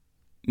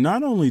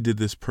 Not only did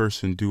this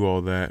person do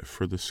all that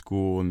for the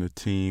school and the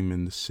team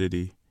and the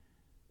city,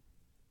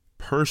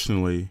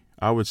 personally,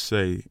 I would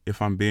say,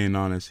 if I'm being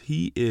honest,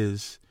 he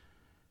is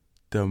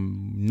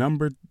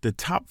the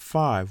top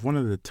five, one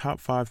of the top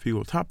five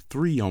people, top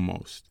three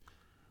almost,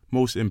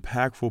 most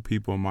impactful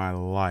people in my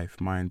life,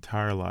 my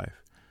entire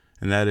life.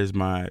 And that is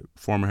my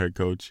former head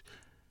coach,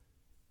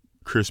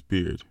 Chris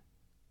Beard.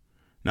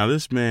 Now,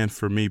 this man,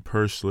 for me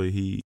personally,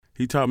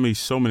 he taught me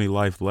so many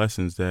life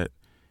lessons that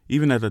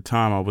even at the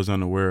time I was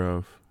unaware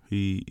of.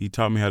 He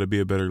taught me how to be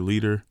a better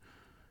leader.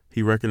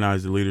 He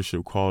recognized the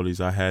leadership qualities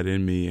I had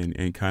in me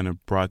and kind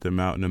of brought them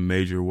out in a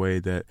major way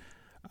that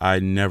I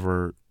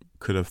never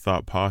could have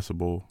thought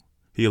possible.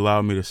 He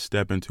allowed me to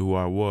step into who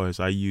I was.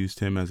 I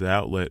used him as an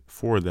outlet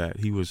for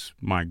that. He was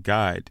my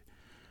guide.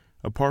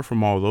 Apart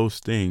from all those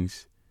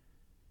things,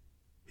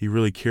 he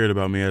really cared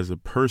about me as a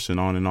person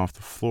on and off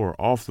the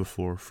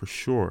floor for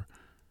sure.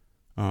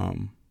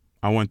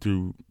 I went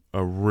through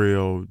a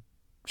real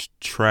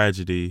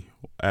tragedy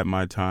at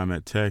my time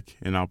at Tech,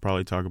 and I'll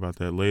probably talk about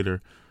that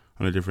later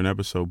on a different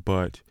episode,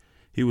 but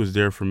he was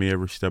there for me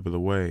every step of the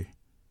way.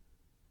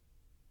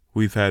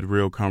 We've had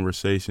real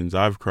conversations.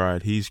 I've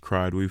cried. He's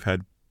cried. We've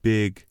had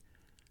big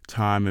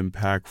time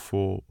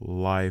impactful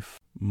life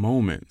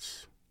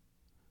moments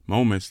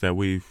that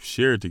we've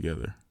shared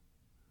together.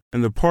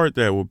 And the part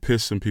that will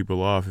piss some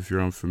people off if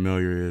you're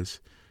unfamiliar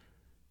is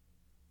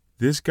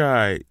this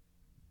guy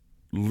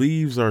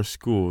leaves our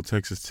school,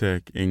 Texas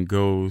Tech, and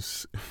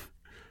goes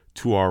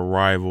to our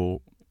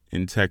rival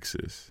in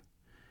Texas.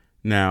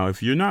 Now,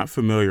 if you're not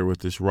familiar with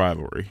this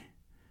rivalry,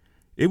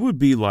 it would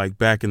be like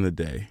back in the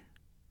day,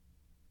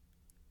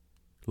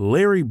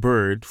 Larry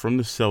Bird from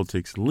the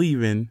Celtics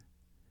leaving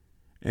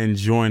and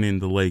joining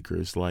the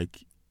Lakers,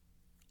 like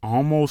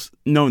almost,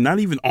 no, not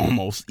even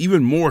almost,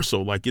 even more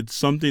so, like it's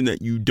something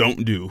that you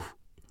don't do.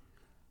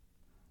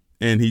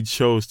 And he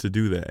chose to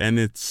do that. And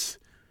it's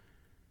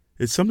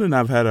something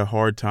I've had a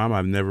hard time.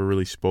 I've never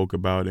really spoke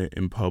about it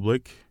in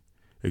public,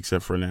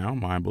 except for now,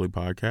 my Bully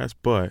podcast.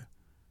 But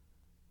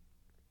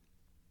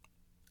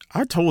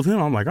I told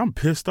him, I'm like, I'm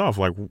pissed off.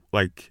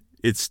 Like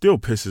it still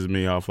pisses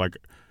me off. Like,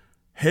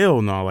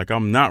 hell no. Like,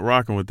 I'm not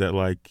rocking with that.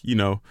 Like, you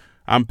know,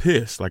 I'm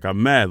pissed. Like,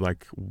 I'm mad.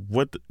 Like,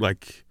 what?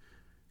 Like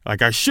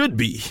I should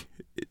be.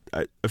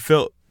 I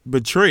felt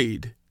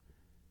betrayed.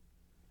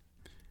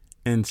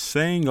 And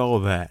saying all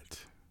that,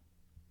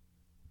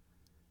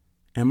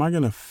 am I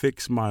going to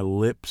fix my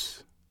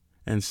lips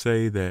and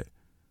say that,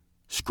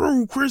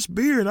 screw Chris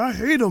Beard, I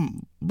hate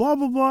him, blah,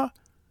 blah, blah?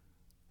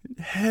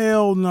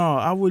 Hell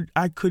no.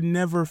 I could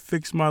never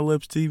fix my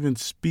lips to even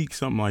speak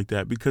something like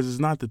that because it's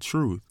not the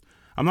truth.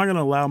 I'm not going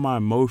to allow my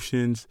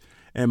emotions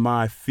and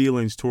my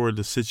feelings toward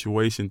the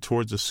situation,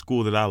 towards a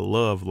school that I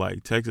love,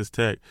 like Texas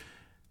Tech,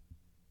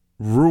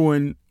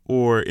 ruin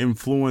or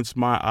influence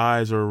my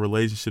eyes or a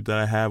relationship that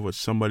I have with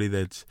somebody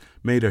that's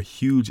made a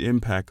huge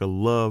impact, a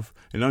love,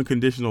 an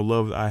unconditional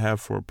love that I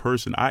have for a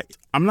person.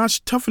 I'm not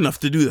tough enough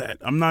to do that.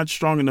 I'm not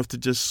strong enough to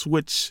just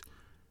switch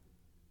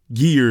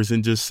gears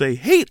and just say,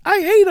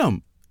 I hate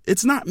him.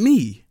 It's not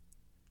me.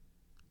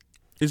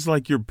 It's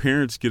like your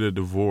parents get a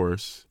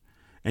divorce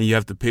and you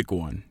have to pick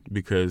one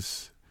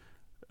because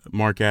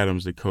Mark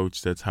Adams, the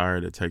coach that's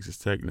hired at Texas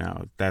Tech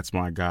now, that's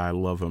my guy. I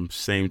love him.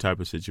 Same type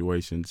of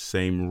situation,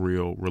 same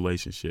real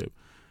relationship.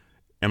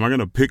 Am I going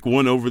to pick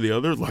one over the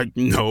other? Like,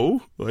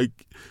 no.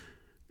 Like,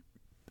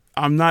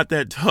 I'm not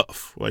that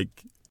tough. Like,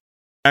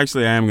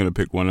 actually, I am going to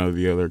pick one over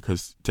the other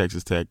because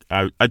Texas Tech,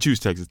 I choose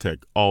Texas Tech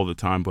all the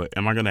time, but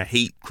am I going to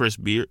hate Chris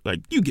Beard?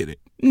 Like, you get it.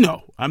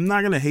 No, I'm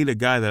not going to hate a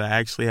guy that I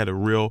actually had a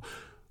real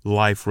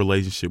life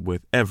relationship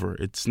with ever.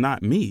 It's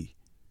not me.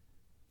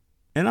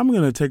 And I'm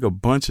going to take a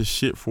bunch of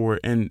shit for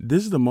it. And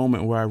this is the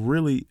moment where I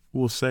really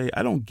will say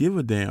I don't give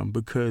a damn,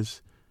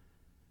 because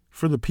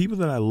for the people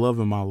that I love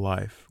in my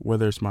life,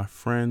 whether it's my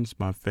friends,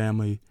 my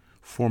family,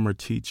 former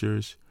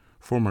teachers,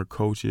 former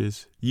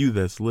coaches, you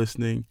that's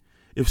listening,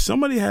 if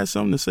somebody has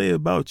something to say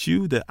about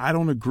you that I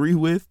don't agree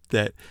with,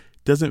 that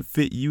doesn't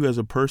fit you as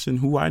a person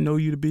who I know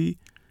you to be,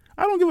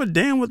 I don't give a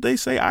damn what they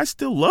say. I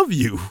still love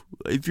you.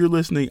 If you're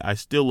listening, I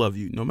still love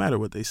you, no matter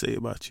what they say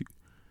about you.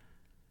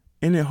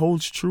 And it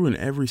holds true in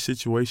every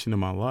situation in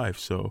my life.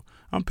 So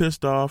I'm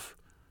pissed off.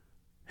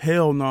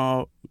 Hell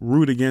no,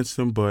 root against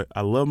them. But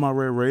I love my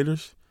Red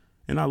Raiders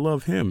and I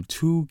love him.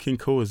 Two can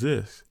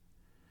coexist.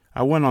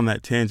 I went on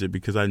that tangent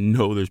because I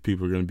know there's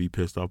people going to be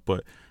pissed off.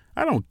 But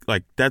I don't,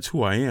 like, that's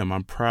who I am.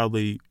 I'm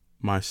proudly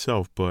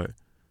myself. But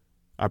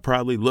I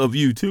proudly love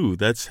you too.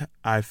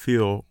 I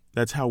feel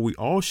that's how we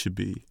all should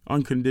be.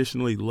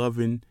 Unconditionally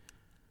loving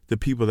the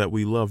people that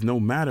we love, no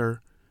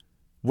matter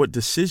what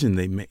decision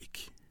they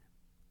make.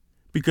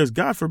 Because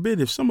God forbid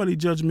if somebody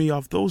judged me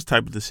off those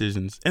type of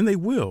decisions, and they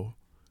will,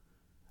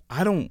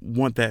 I don't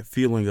want that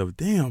feeling of,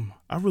 damn,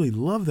 I really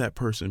love that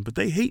person, but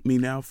they hate me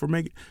now for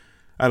making,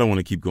 I don't want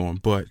to keep going,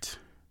 but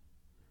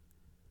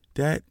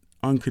that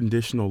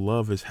unconditional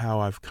love is how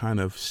I've kind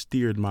of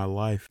steered my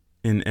life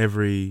in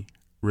every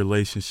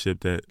relationship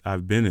that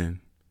I've been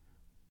in.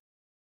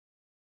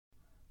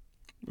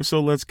 So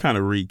let's kind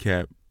of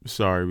recap.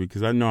 Sorry,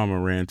 because I know I'm a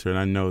ranter and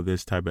I know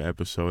this type of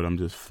episode, I'm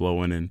just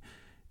flowing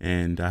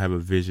and I have a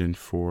vision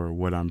for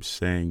what I'm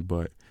saying,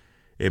 but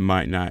it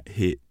might not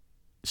hit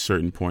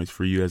certain points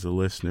for you as a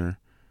listener.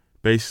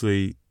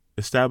 Basically,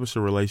 establish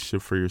a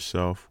relationship for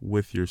yourself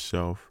with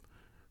yourself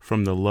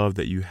from the love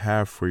that you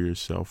have for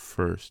yourself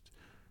first.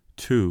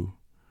 2,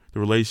 the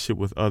relationship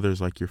with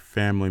others like your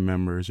family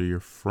members or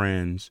your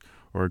friends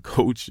or a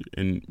coach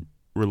in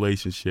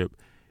relationship.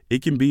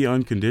 It can be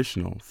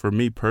unconditional. For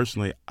me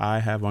personally, I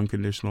have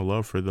unconditional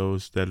love for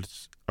those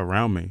that's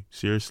around me.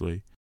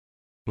 Seriously.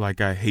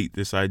 Like, I hate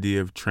this idea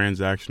of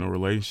transactional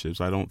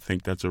relationships. I don't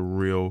think that's a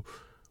real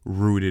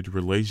rooted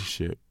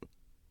relationship.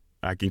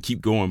 I can keep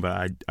going,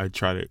 but I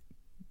try to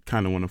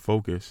kind of want to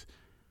focus.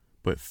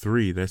 But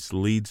 3, that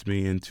leads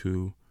me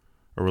into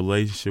a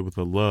relationship with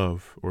a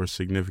love or a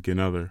significant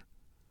other.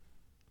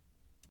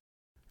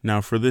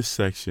 Now, for this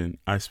section,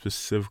 I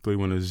specifically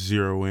want to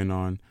zero in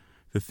on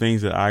the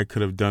things that I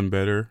could have done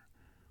better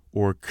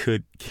or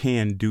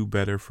can do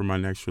better for my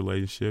next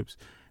relationships,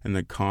 and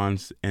the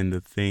cons and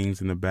the things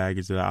and the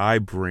baggage that I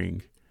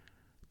bring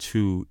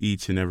to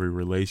each and every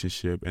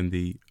relationship, and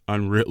the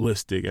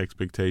unrealistic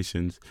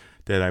expectations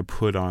that I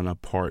put on a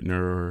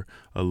partner or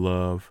a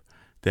love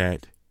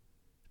that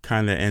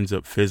kind of ends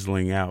up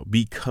fizzling out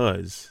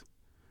because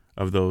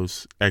of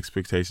those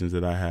expectations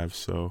that I have.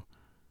 So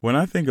when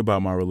I think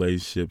about my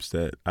relationships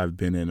that I've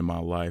been in my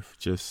life,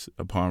 just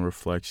upon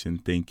reflection,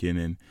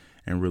 thinking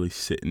and really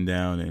sitting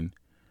down and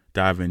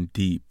diving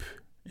deep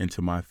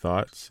into my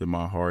thoughts and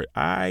my heart,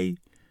 I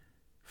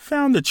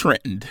found a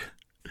trend.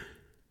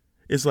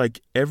 It's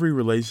like every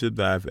relationship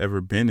that I've ever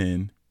been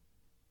in,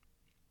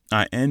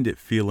 I end it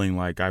feeling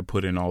like I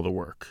put in all the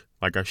work,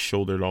 like I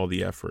shouldered all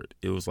the effort.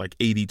 It was like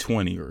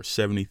 80-20 or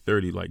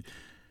 70-30. Like,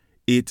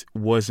 it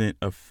wasn't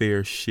a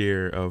fair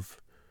share of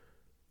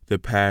the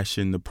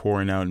passion, the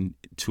pouring out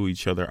to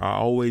each other. I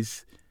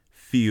always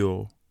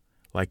feel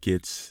like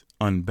it's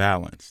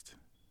unbalanced.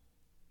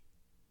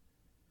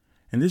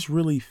 And this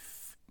really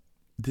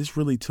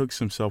took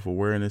some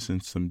self-awareness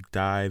and some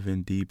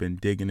diving deep and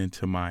digging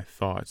into my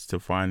thoughts to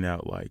find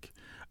out, like,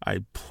 I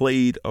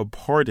played a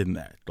part in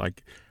that.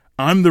 Like,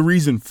 I'm the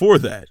reason for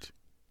that.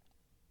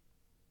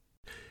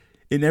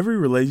 In every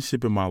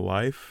relationship in my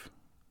life,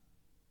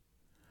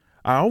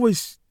 I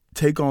always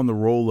take on the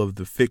role of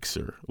the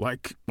fixer.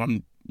 Like,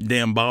 I'm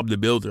damn Bob the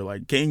Builder.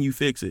 Like, can you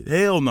fix it?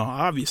 Hell no,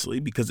 obviously,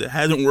 because it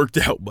hasn't worked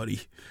out,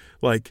 buddy.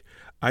 Like,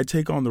 I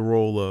take on the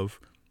role of,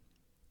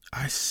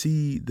 I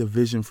see the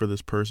vision for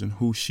this person,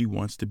 who she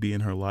wants to be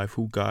in her life,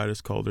 who God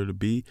has called her to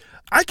be.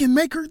 I can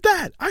make her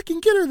that. I can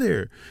get her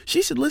there.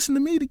 She should listen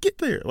to me to get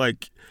there.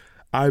 Like,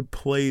 I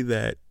play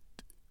that.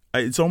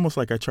 It's almost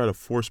like I try to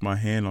force my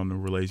hand on the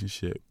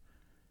relationship.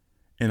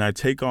 And I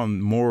take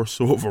on more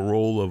so of a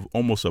role of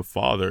almost a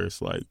father.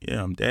 It's like,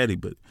 yeah, I'm daddy,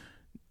 but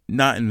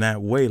not in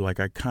that way. Like,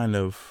 I kind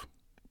of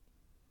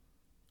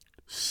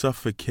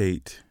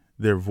suffocate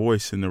their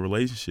voice in the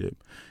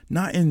relationship.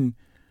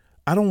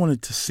 I don't want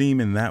it to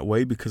seem in that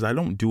way, because I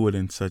don't do it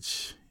in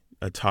such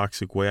a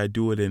toxic way. I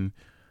do it in,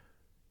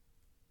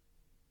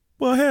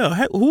 well, hell,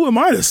 who am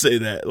I to say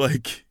that?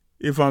 Like,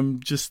 if I'm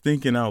just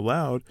thinking out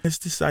loud, it's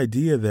this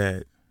idea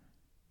that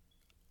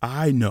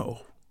I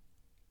know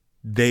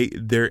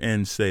their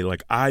end say,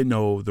 like, I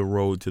know the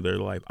road to their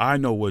life. I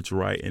know what's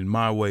right in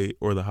my way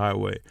or the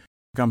highway.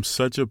 Like, I'm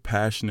such a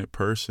passionate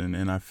person,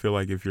 and I feel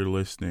like if you're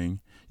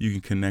listening, you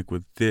can connect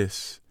with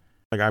this.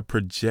 Like, I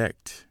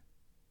project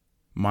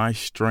my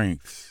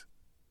strengths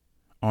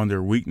on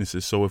their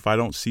weaknesses. So if I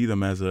don't see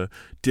them as a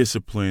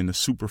disciplined, a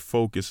super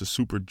focused, a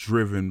super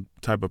driven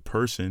type of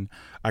person,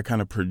 I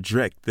kind of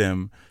project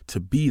them to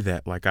be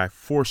that. Like, I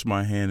force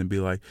my hand and be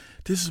like,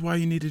 this is why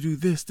you need to do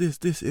this.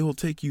 It will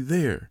take you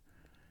there.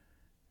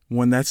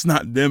 When that's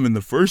not them in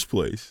the first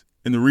place.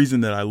 And the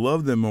reason that I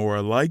love them or I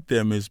like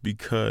them is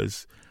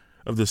because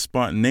of the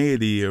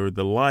spontaneity or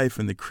the life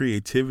and the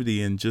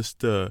creativity and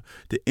just the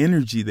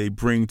energy they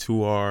bring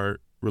to our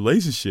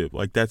relationship.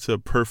 Like, that's a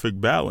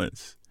perfect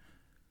balance.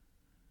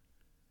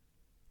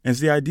 And it's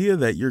the idea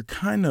that you're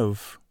kind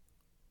of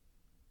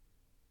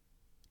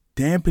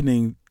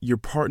dampening your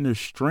partner's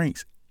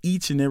strengths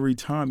each and every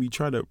time you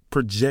try to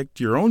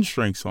project your own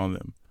strengths on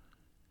them.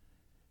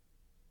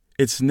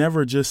 It's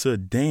never just a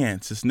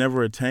dance. It's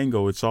never a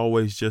tango. It's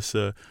always just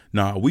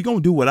we gonna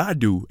do what I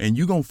do and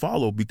you gonna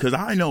follow because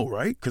I know,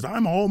 right? Because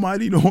I'm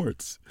Almighty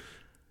Norts.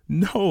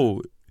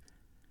 No,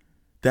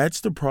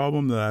 that's the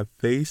problem that I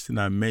faced and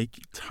I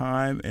make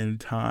time and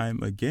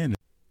time again.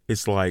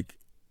 It's like,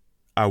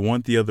 I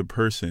want the other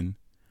person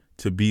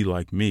to be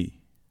like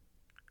me.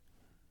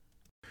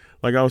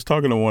 Like, I was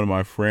talking to one of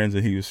my friends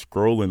and he was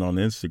scrolling on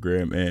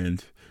Instagram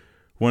and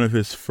one of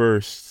his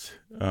first,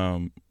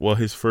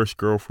 his first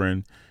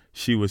girlfriend,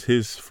 she was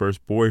his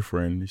first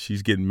boyfriend.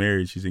 She's getting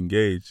married. She's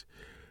engaged.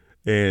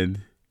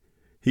 And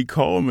he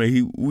called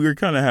me. We were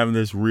kind of having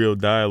this real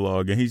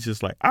dialogue, and he's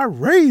just like, I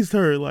raised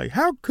her. Like,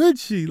 how could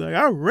she? Like,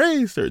 I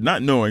raised her.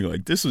 Not knowing,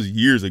 like, this was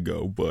years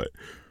ago, but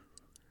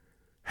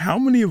how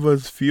many of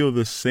us feel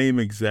the same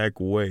exact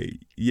way?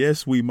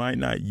 Yes, we might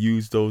not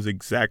use those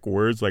exact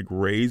words like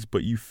raised,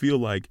 but you feel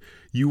like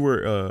you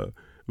were a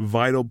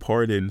vital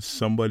part in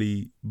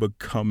somebody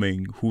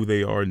becoming who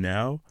they are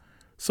now.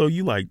 So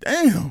you like,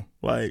 damn,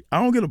 like,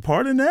 I don't get a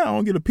part in that. I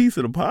don't get a piece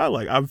of the pie.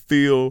 Like, I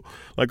feel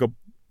like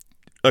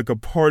a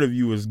part of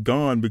you is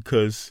gone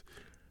because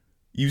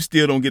you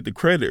still don't get the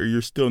credit, or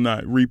you're still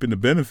not reaping the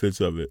benefits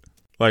of it.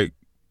 Like,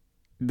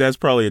 that's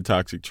probably a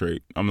toxic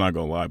trait. I'm not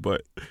going to lie,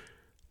 but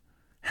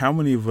how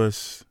many of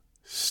us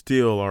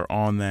still are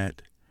on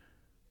that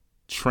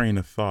train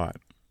of thought?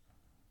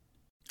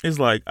 It's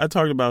like, I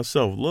talked about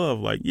self-love.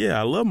 Like, yeah,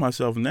 I love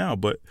myself now,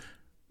 but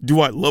do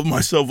I love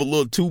myself a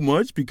little too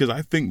much because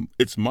I think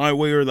it's my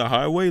way or the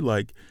highway?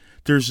 Like,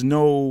 there's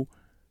no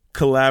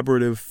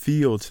collaborative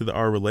feel to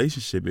our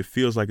relationship. It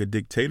feels like a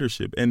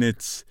dictatorship. And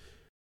it's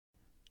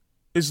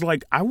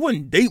like, I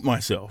wouldn't date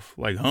myself.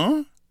 Like,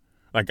 huh?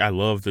 Like, I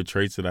love the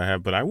traits that I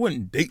have, but I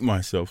wouldn't date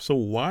myself. So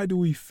why do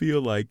we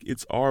feel like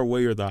it's our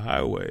way or the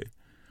highway?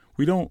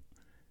 We don't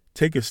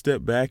take a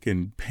step back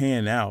and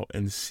pan out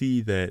and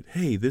see that,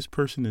 hey, this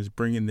person is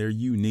bringing their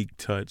unique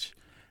touch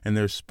and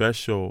their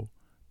special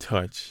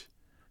touch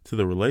to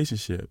the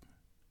relationship.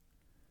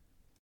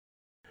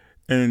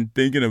 And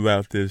thinking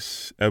about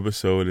this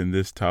episode and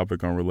this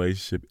topic on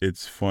relationship,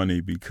 it's funny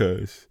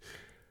because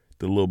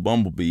the little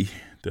bumblebee,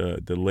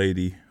 the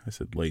lady, I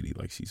said lady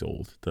like she's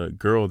old, the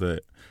girl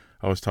that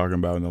I was talking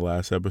about in the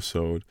last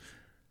episode,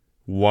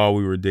 while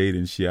we were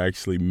dating, she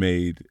actually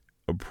made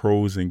a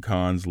pros and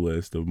cons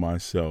list of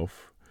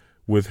myself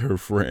with her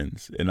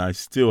friends. And I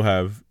still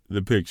have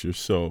the picture.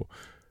 So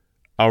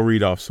I'll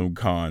read off some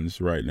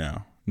cons right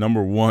now.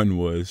 Number 1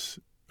 was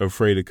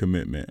afraid of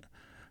commitment.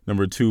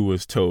 Number 2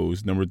 was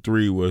toes. Number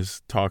 3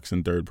 was talks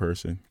in third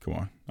person. Come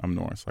on, I'm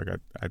Norris. Like,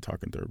 I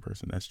talk in third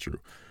person. That's true.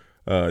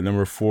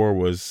 Number 4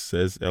 was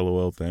says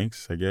LOL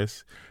thanks, I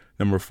guess.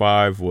 Number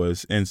 5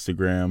 was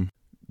Instagram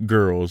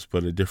girls,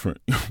 but a different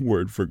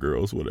word for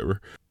girls,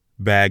 whatever.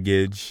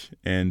 Baggage,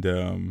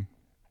 and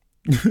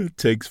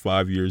takes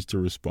 5 years to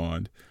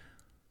respond.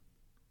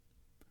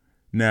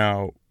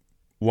 Now,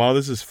 while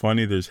this is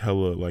funny, there's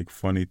hella like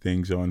funny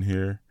things on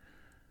here.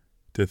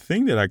 The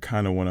thing that I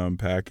kind of want to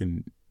unpack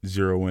and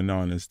zero in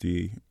on is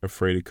the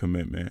afraid of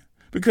commitment.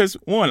 Because,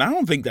 one, I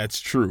don't think that's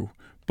true,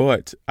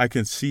 but I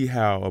can see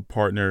how a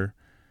partner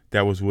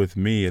that was with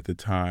me at the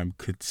time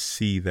could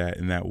see that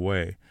in that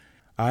way.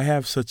 I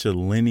have such a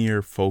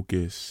linear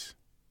focus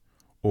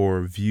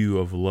or view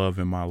of love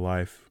in my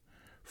life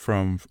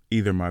from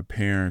either my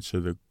parents or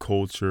the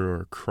culture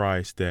or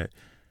Christ that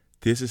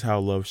this is how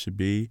love should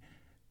be.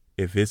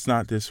 If it's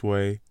not this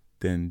way,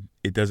 then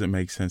it doesn't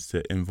make sense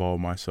to involve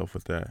myself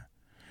with that.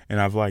 And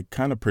I've like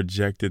kind of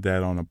projected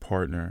that on a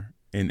partner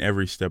in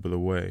every step of the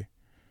way,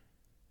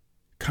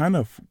 kind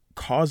of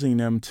causing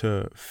them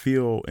to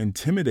feel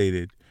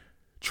intimidated,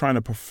 trying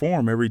to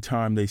perform every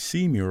time they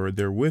see me or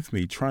they're with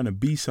me, trying to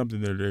be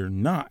something that they're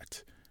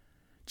not,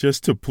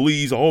 just to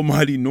please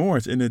Almighty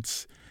Norris. And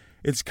it's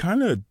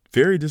kind of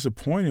very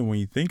disappointing when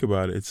you think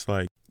about it. It's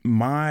like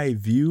my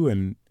view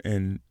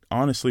and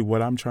honestly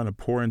what I'm trying to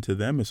pour into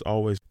them is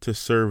always to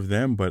serve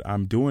them, but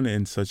I'm doing it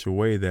in such a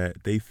way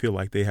that they feel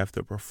like they have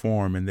to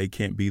perform and they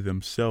can't be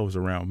themselves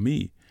around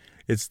me.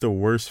 It's the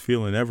worst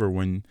feeling ever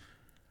when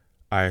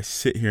I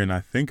sit here and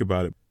I think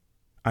about it.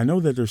 I know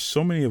that there's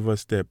so many of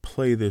us that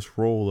play this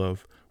role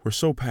of we're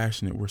so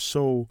passionate, we're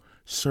so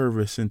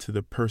service into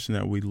the person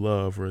that we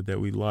love or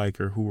that we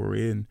like or who we're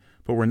in,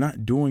 but we're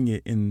not doing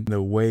it in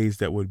the ways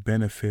that would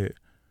benefit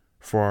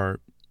for our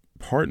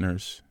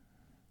partners.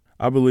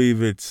 I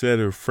believe it said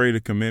afraid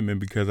of commitment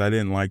because I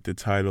didn't like the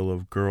title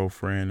of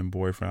girlfriend and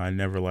boyfriend. I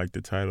never liked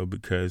the title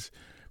because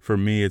for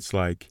me, it's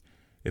like,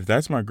 if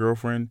that's my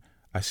girlfriend,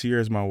 I see her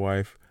as my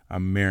wife,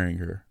 I'm marrying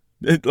her.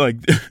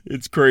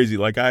 It's crazy.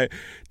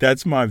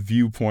 That's my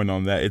viewpoint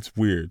on that. It's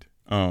weird.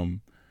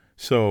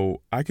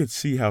 So I could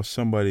see how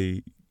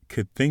somebody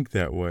could think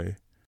that way.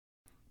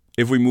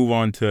 If we move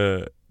on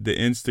to the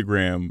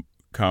Instagram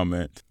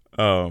comment,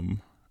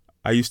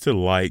 I used to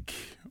like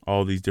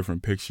all these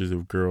different pictures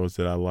of girls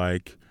that I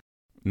like.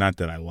 Not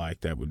that I like,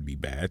 that would be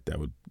bad. That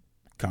would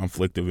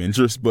conflict of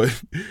interest,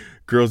 but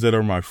girls that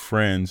are my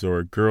friends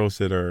or girls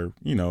that are,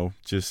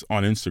 just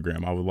on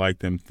Instagram, I would like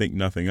them, think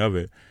nothing of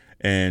it.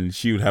 And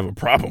she would have a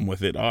problem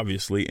with it,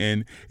 obviously.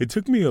 And it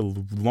took me a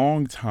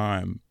long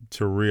time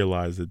to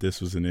realize that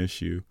this was an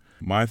issue.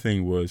 My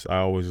thing was, I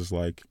always was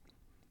like,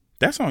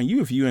 that's on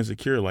you if you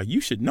insecure. Like, you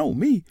should know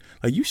me.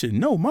 Like, you should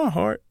know my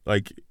heart.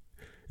 Like,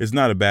 it's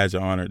not a badge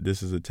of honor.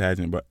 This is a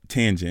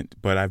tangent,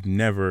 but I've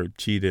never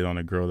cheated on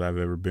a girl that I've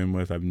ever been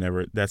with.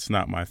 That's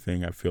not my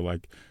thing. I feel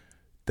like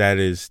that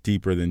is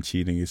deeper than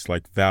cheating. It's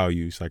like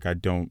values. Like, I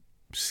don't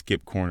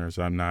skip corners.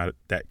 I'm not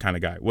that kind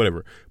of guy,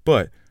 whatever.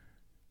 But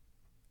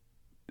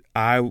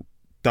I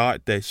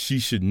thought that she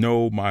should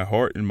know my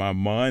heart and my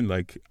mind.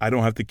 Like, I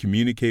don't have to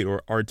communicate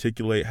or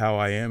articulate how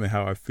I am and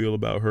how I feel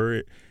about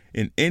her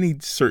in any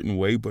certain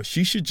way, but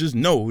she should just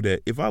know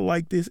that if I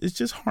like this, it's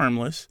just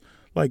harmless.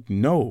 Like,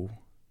 no.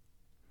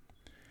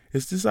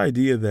 It's this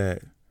idea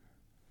that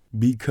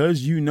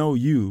because you know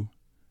you,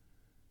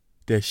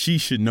 that she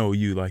should know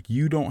you. Like,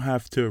 you don't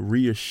have to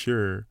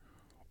reassure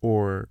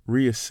or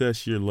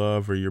reassess your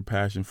love or your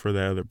passion for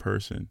that other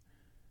person.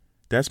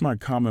 That's my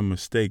common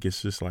mistake.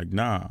 It's just like,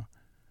 nah.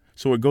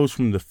 So it goes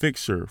from the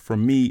fixer,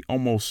 from me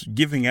almost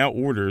giving out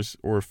orders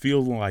or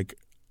feeling like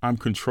I'm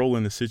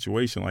controlling the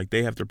situation, like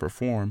they have to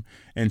perform.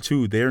 And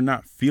two, they're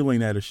not feeling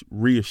that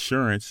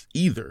reassurance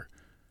either.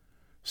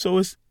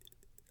 So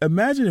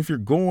imagine if you're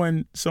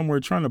going somewhere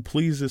trying to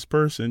please this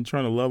person,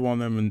 trying to love on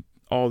them and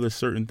all this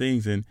certain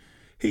things, and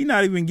he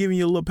not even giving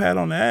you a little pat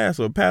on the ass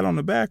or a pat on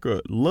the back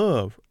or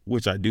love,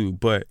 which I do,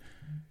 but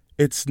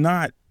it's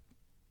not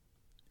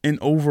an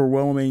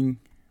overwhelming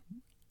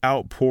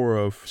outpour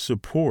of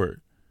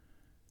support.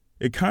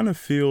 It kind of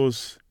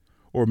feels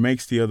or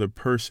makes the other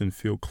person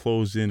feel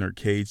closed in or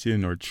caged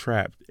in or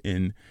trapped,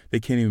 and they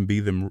can't even be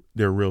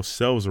their real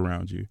selves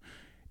around you.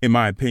 In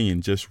my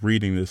opinion, just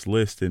reading this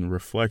list and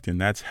reflecting,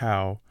 that's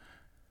how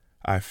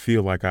I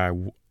feel like I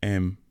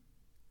am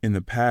in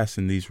the past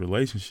in these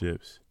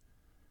relationships.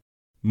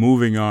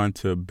 Moving on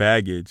to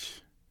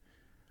baggage,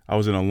 I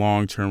was in a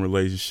long-term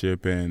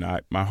relationship and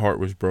my heart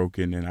was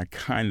broken, and I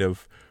kind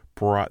of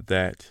brought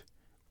that,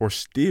 or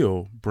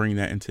still bring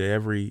that, into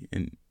every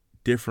and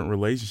different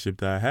relationship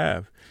that I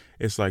have.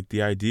 It's like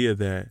the idea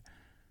that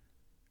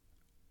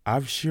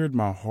I've shared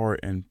my heart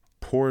and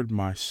poured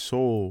my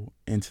soul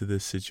into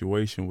this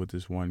situation with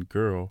this one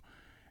girl,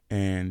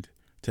 and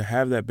to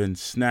have that been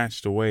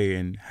snatched away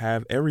and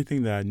have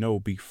everything that I know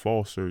be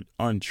false or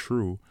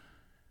untrue,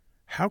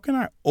 how can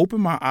I open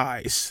my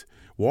eyes,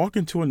 walk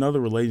into another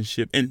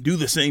relationship and do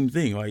the same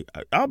thing? Like,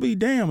 I'll be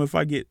damned if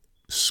I get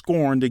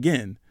scorned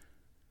again.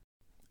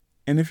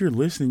 And if you're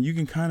listening, you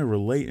can kind of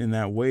relate in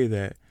that way,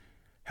 that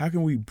how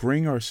can we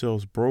bring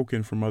ourselves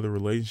broken from other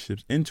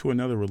relationships into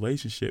another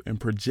relationship and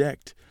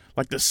project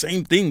like the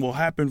same thing will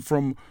happen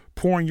from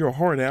pouring your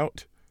heart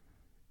out?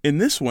 In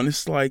this one,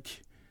 it's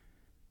like,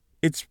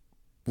 it's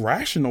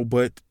rational,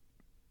 but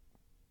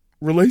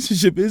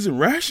relationship isn't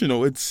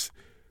rational. It's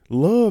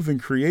love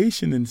and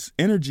creation and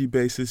energy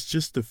based. It's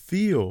just to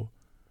feel.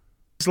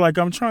 It's like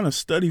I'm trying to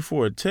study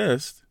for a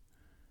test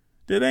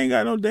that ain't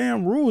got no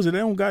damn rules. It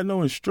don't got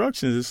no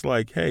instructions. It's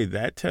like, hey,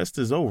 that test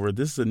is over.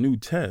 This is a new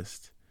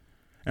test.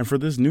 And for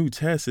this new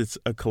test, it's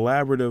a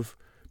collaborative,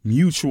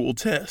 mutual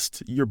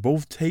test. You're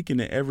both taking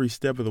it every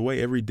step of the way.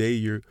 Every day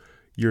you're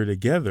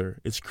together.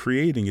 It's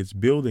creating, it's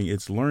building,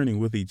 it's learning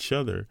with each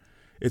other.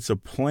 It's a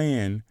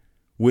plan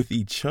with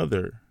each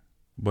other.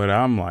 But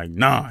I'm like,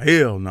 nah,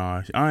 hell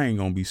nah. I ain't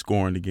going to be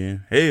scorned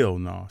again. Hell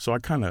nah. So I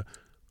kind of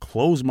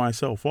close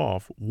myself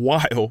off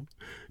while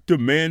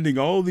demanding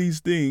all these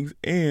things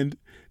and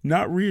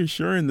not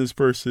reassuring this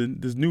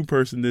new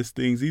person, these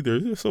things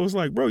either. So it's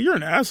like, bro, you're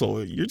an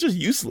asshole. You're just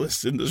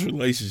useless in this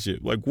relationship.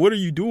 Like, what are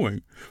you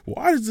doing?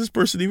 Why does this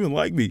person even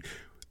like me?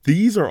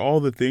 These are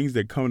all the things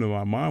that come to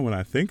my mind when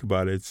I think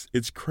about it.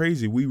 It's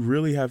crazy. We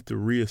really have to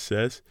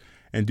reassess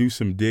and do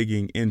some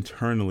digging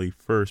internally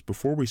first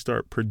before we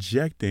start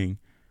projecting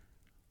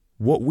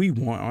what we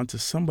want onto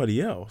somebody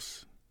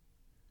else.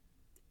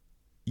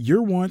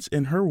 Your wants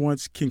and her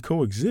wants can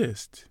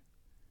coexist.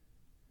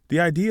 The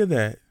idea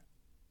that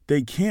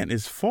they can't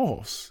is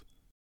false.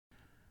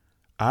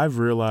 I've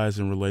realized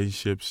in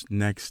relationships,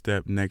 next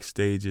step, next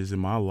stages in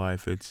my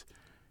life,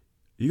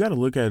 you got to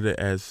look at it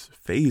as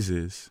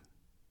phases.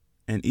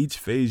 And each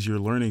phase you're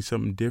learning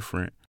something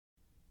different.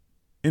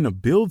 In a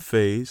build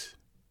phase,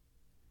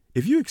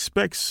 if you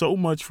expect so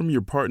much from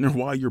your partner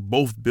while you're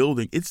both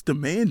building, it's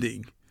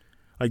demanding.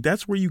 Like,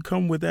 that's where you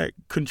come with that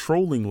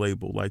controlling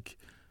label, like,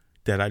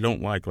 that I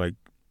don't like. Like,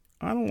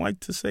 I don't like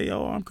to say,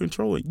 oh, I'm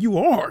controlling.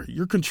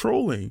 You're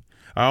controlling.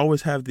 I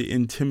always have the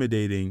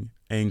intimidating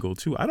angle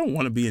too. I don't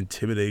want to be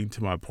intimidating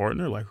to my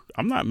partner. Like,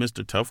 I'm not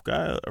Mr. Tough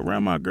Guy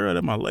around my girl.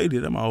 That's my lady.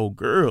 That's my old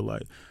girl.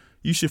 Like,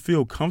 you should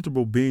feel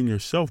comfortable being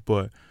yourself,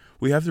 but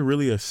we have to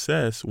really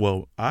assess.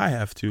 Well, I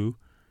have to,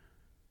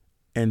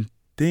 and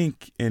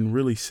think and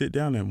really sit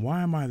down and,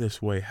 why am I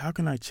this way? How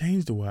can I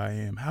change the way I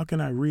am? How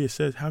can I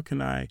reassess? How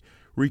can I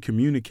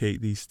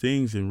recommunicate these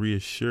things and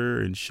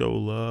reassure and show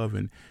love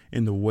and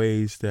in the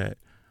ways that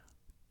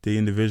the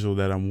individual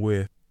that I'm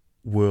with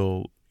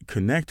will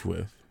connect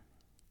with?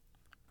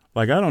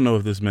 Like, I don't know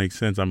if this makes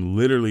sense. I'm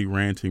literally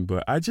ranting,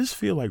 but I just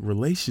feel like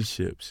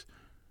relationships,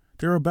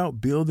 they're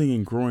about building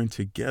and growing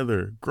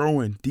together,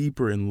 growing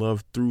deeper in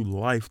love through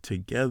life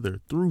together,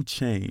 through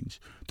change,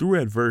 through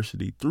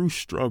adversity, through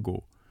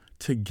struggle,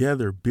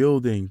 together,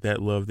 building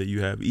that love that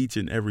you have each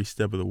and every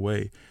step of the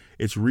way.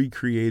 It's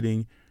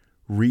recreating,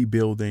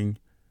 rebuilding.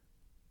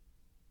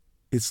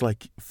 It's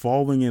like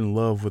falling in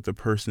love with the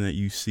person that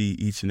you see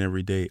each and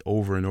every day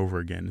over and over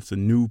again. It's a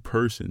new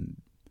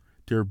person.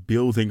 they're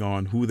building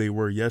on who they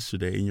were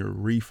yesterday, and you're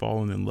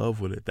re-falling in love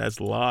with it. That's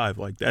live.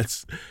 Like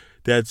that's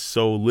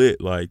so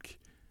lit. Like,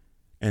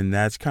 and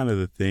that's kind of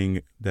the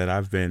thing that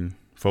I've been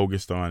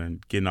focused on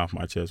and getting off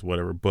my chest,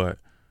 whatever. But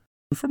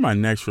for my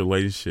next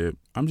relationship,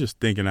 I'm just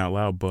thinking out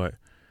loud, but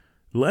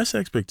less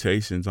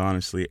expectations,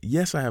 honestly.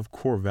 Yes, I have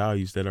core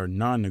values that are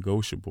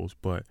non-negotiables,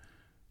 but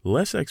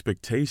less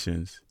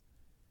expectations.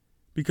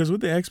 Because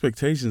with the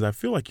expectations, I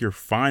feel like you're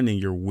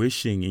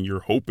wishing, and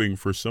you're hoping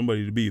for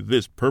somebody to be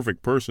this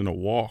perfect person to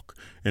walk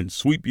and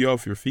sweep you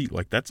off your feet.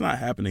 Like, that's not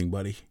happening,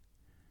 buddy.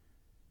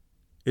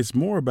 It's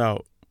more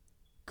about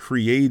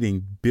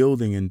creating,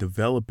 building, and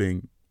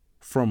developing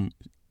from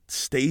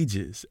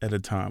stages at a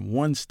time,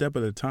 one step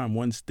at a time,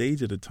 one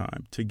stage at a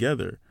time,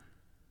 together.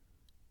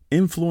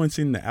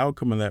 Influencing the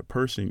outcome of that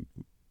person,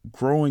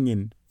 growing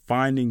and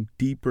finding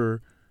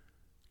deeper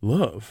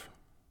love.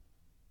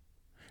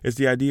 It's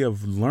the idea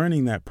of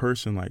learning that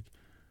person, like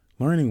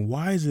learning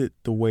why is it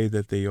the way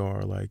that they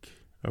are. Like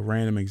a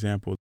random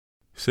example,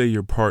 say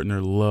your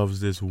partner loves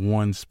this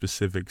one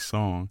specific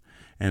song,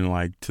 and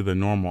like to the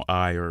normal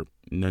eye or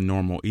the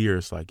normal ear,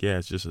 it's like, yeah,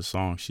 it's just a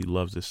song. She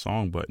loves this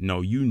song. But no,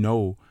 you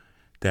know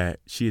that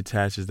she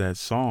attaches that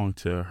song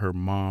to her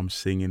mom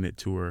singing it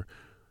to her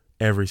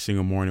every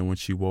single morning when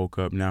she woke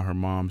up. Now her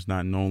mom's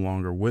no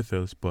longer with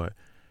us, but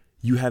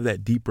you have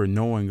that deeper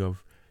knowing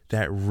of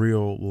that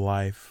real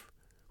life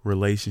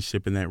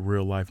relationship and that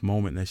real life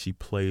moment that she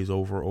plays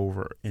over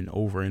and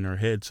over in her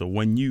head. So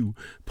when you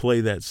play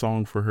that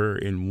song for her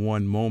in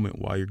one moment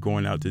while you're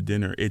going out to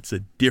dinner, it's a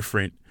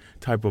different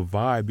type of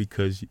vibe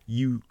because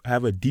you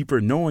have a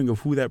deeper knowing of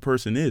who that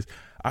person is.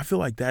 I feel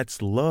like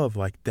that's love.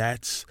 Like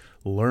that's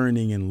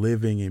learning and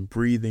living and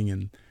breathing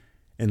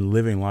and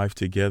living life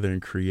together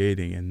and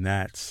creating. And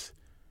that's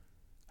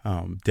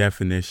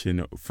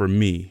definition for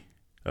me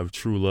of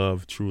true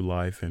love, true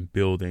life, and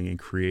building and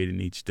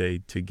creating each day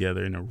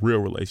together in a real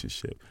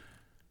relationship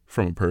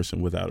from a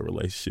person without a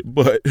relationship.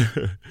 But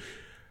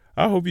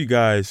I hope you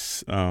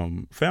guys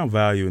found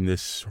value in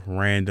this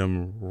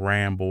random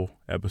ramble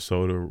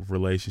episode of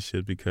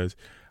relationships, because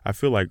I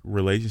feel like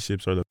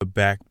relationships are the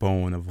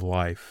backbone of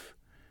life.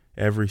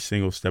 Every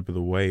single step of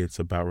the way, it's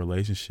about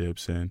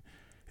relationships, and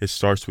it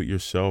starts with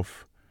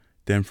yourself,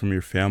 then from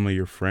your family,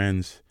 your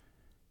friends,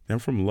 then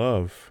from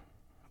love.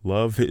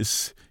 Love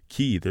is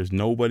key. There's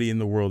nobody in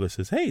the world that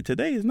says, hey,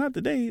 today is not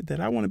the day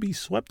that I want to be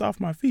swept off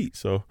my feet.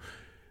 So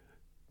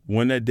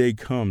when that day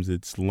comes,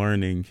 it's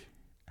learning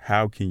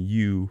how can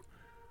you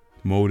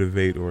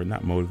motivate, or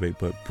not motivate,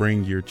 but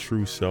bring your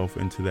true self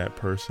into that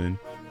person,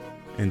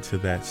 into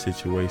that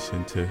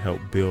situation to help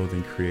build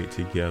and create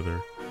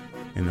together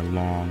in a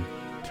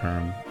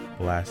long-term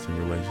lasting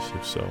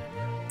relationship. So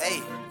hey,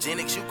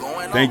 Genix, you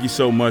going on? Thank you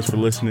so much for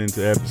listening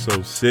to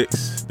episode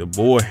 6. The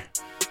boy,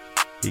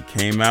 he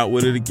came out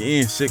with it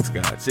again. 6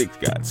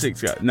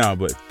 God. No,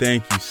 but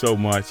thank you so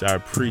much. I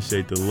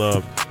appreciate the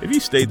love. If you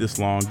stayed this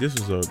long, this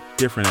was a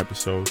different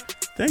episode.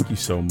 Thank you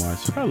so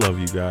much. I love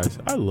you guys.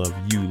 I love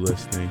you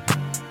listening.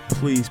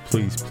 Please,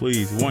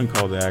 one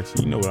call to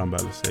action. You know what I'm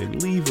about to say.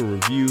 Leave a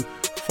review.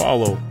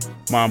 Follow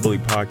Mind Bully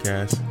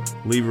Podcast.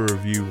 Leave a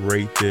review.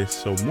 Rate this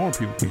so more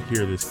people can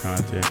hear this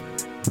content.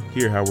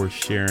 Hear how we're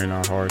sharing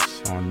our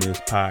hearts on this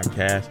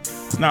podcast.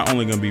 It's not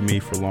only going to be me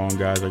for long,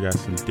 guys. I got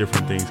some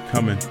different things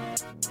coming.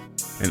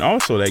 And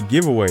also that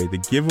giveaway, the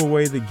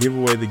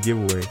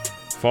giveaway.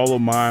 Follow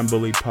Mind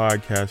Bully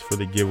Podcast for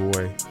the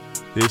giveaway.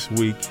 This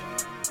week,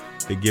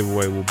 the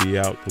giveaway will be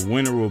out. The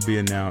winner will be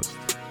announced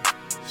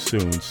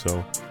soon.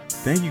 So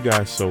thank you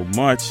guys so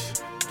much.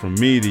 From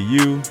me to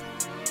you,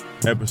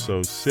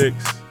 episode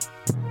 6.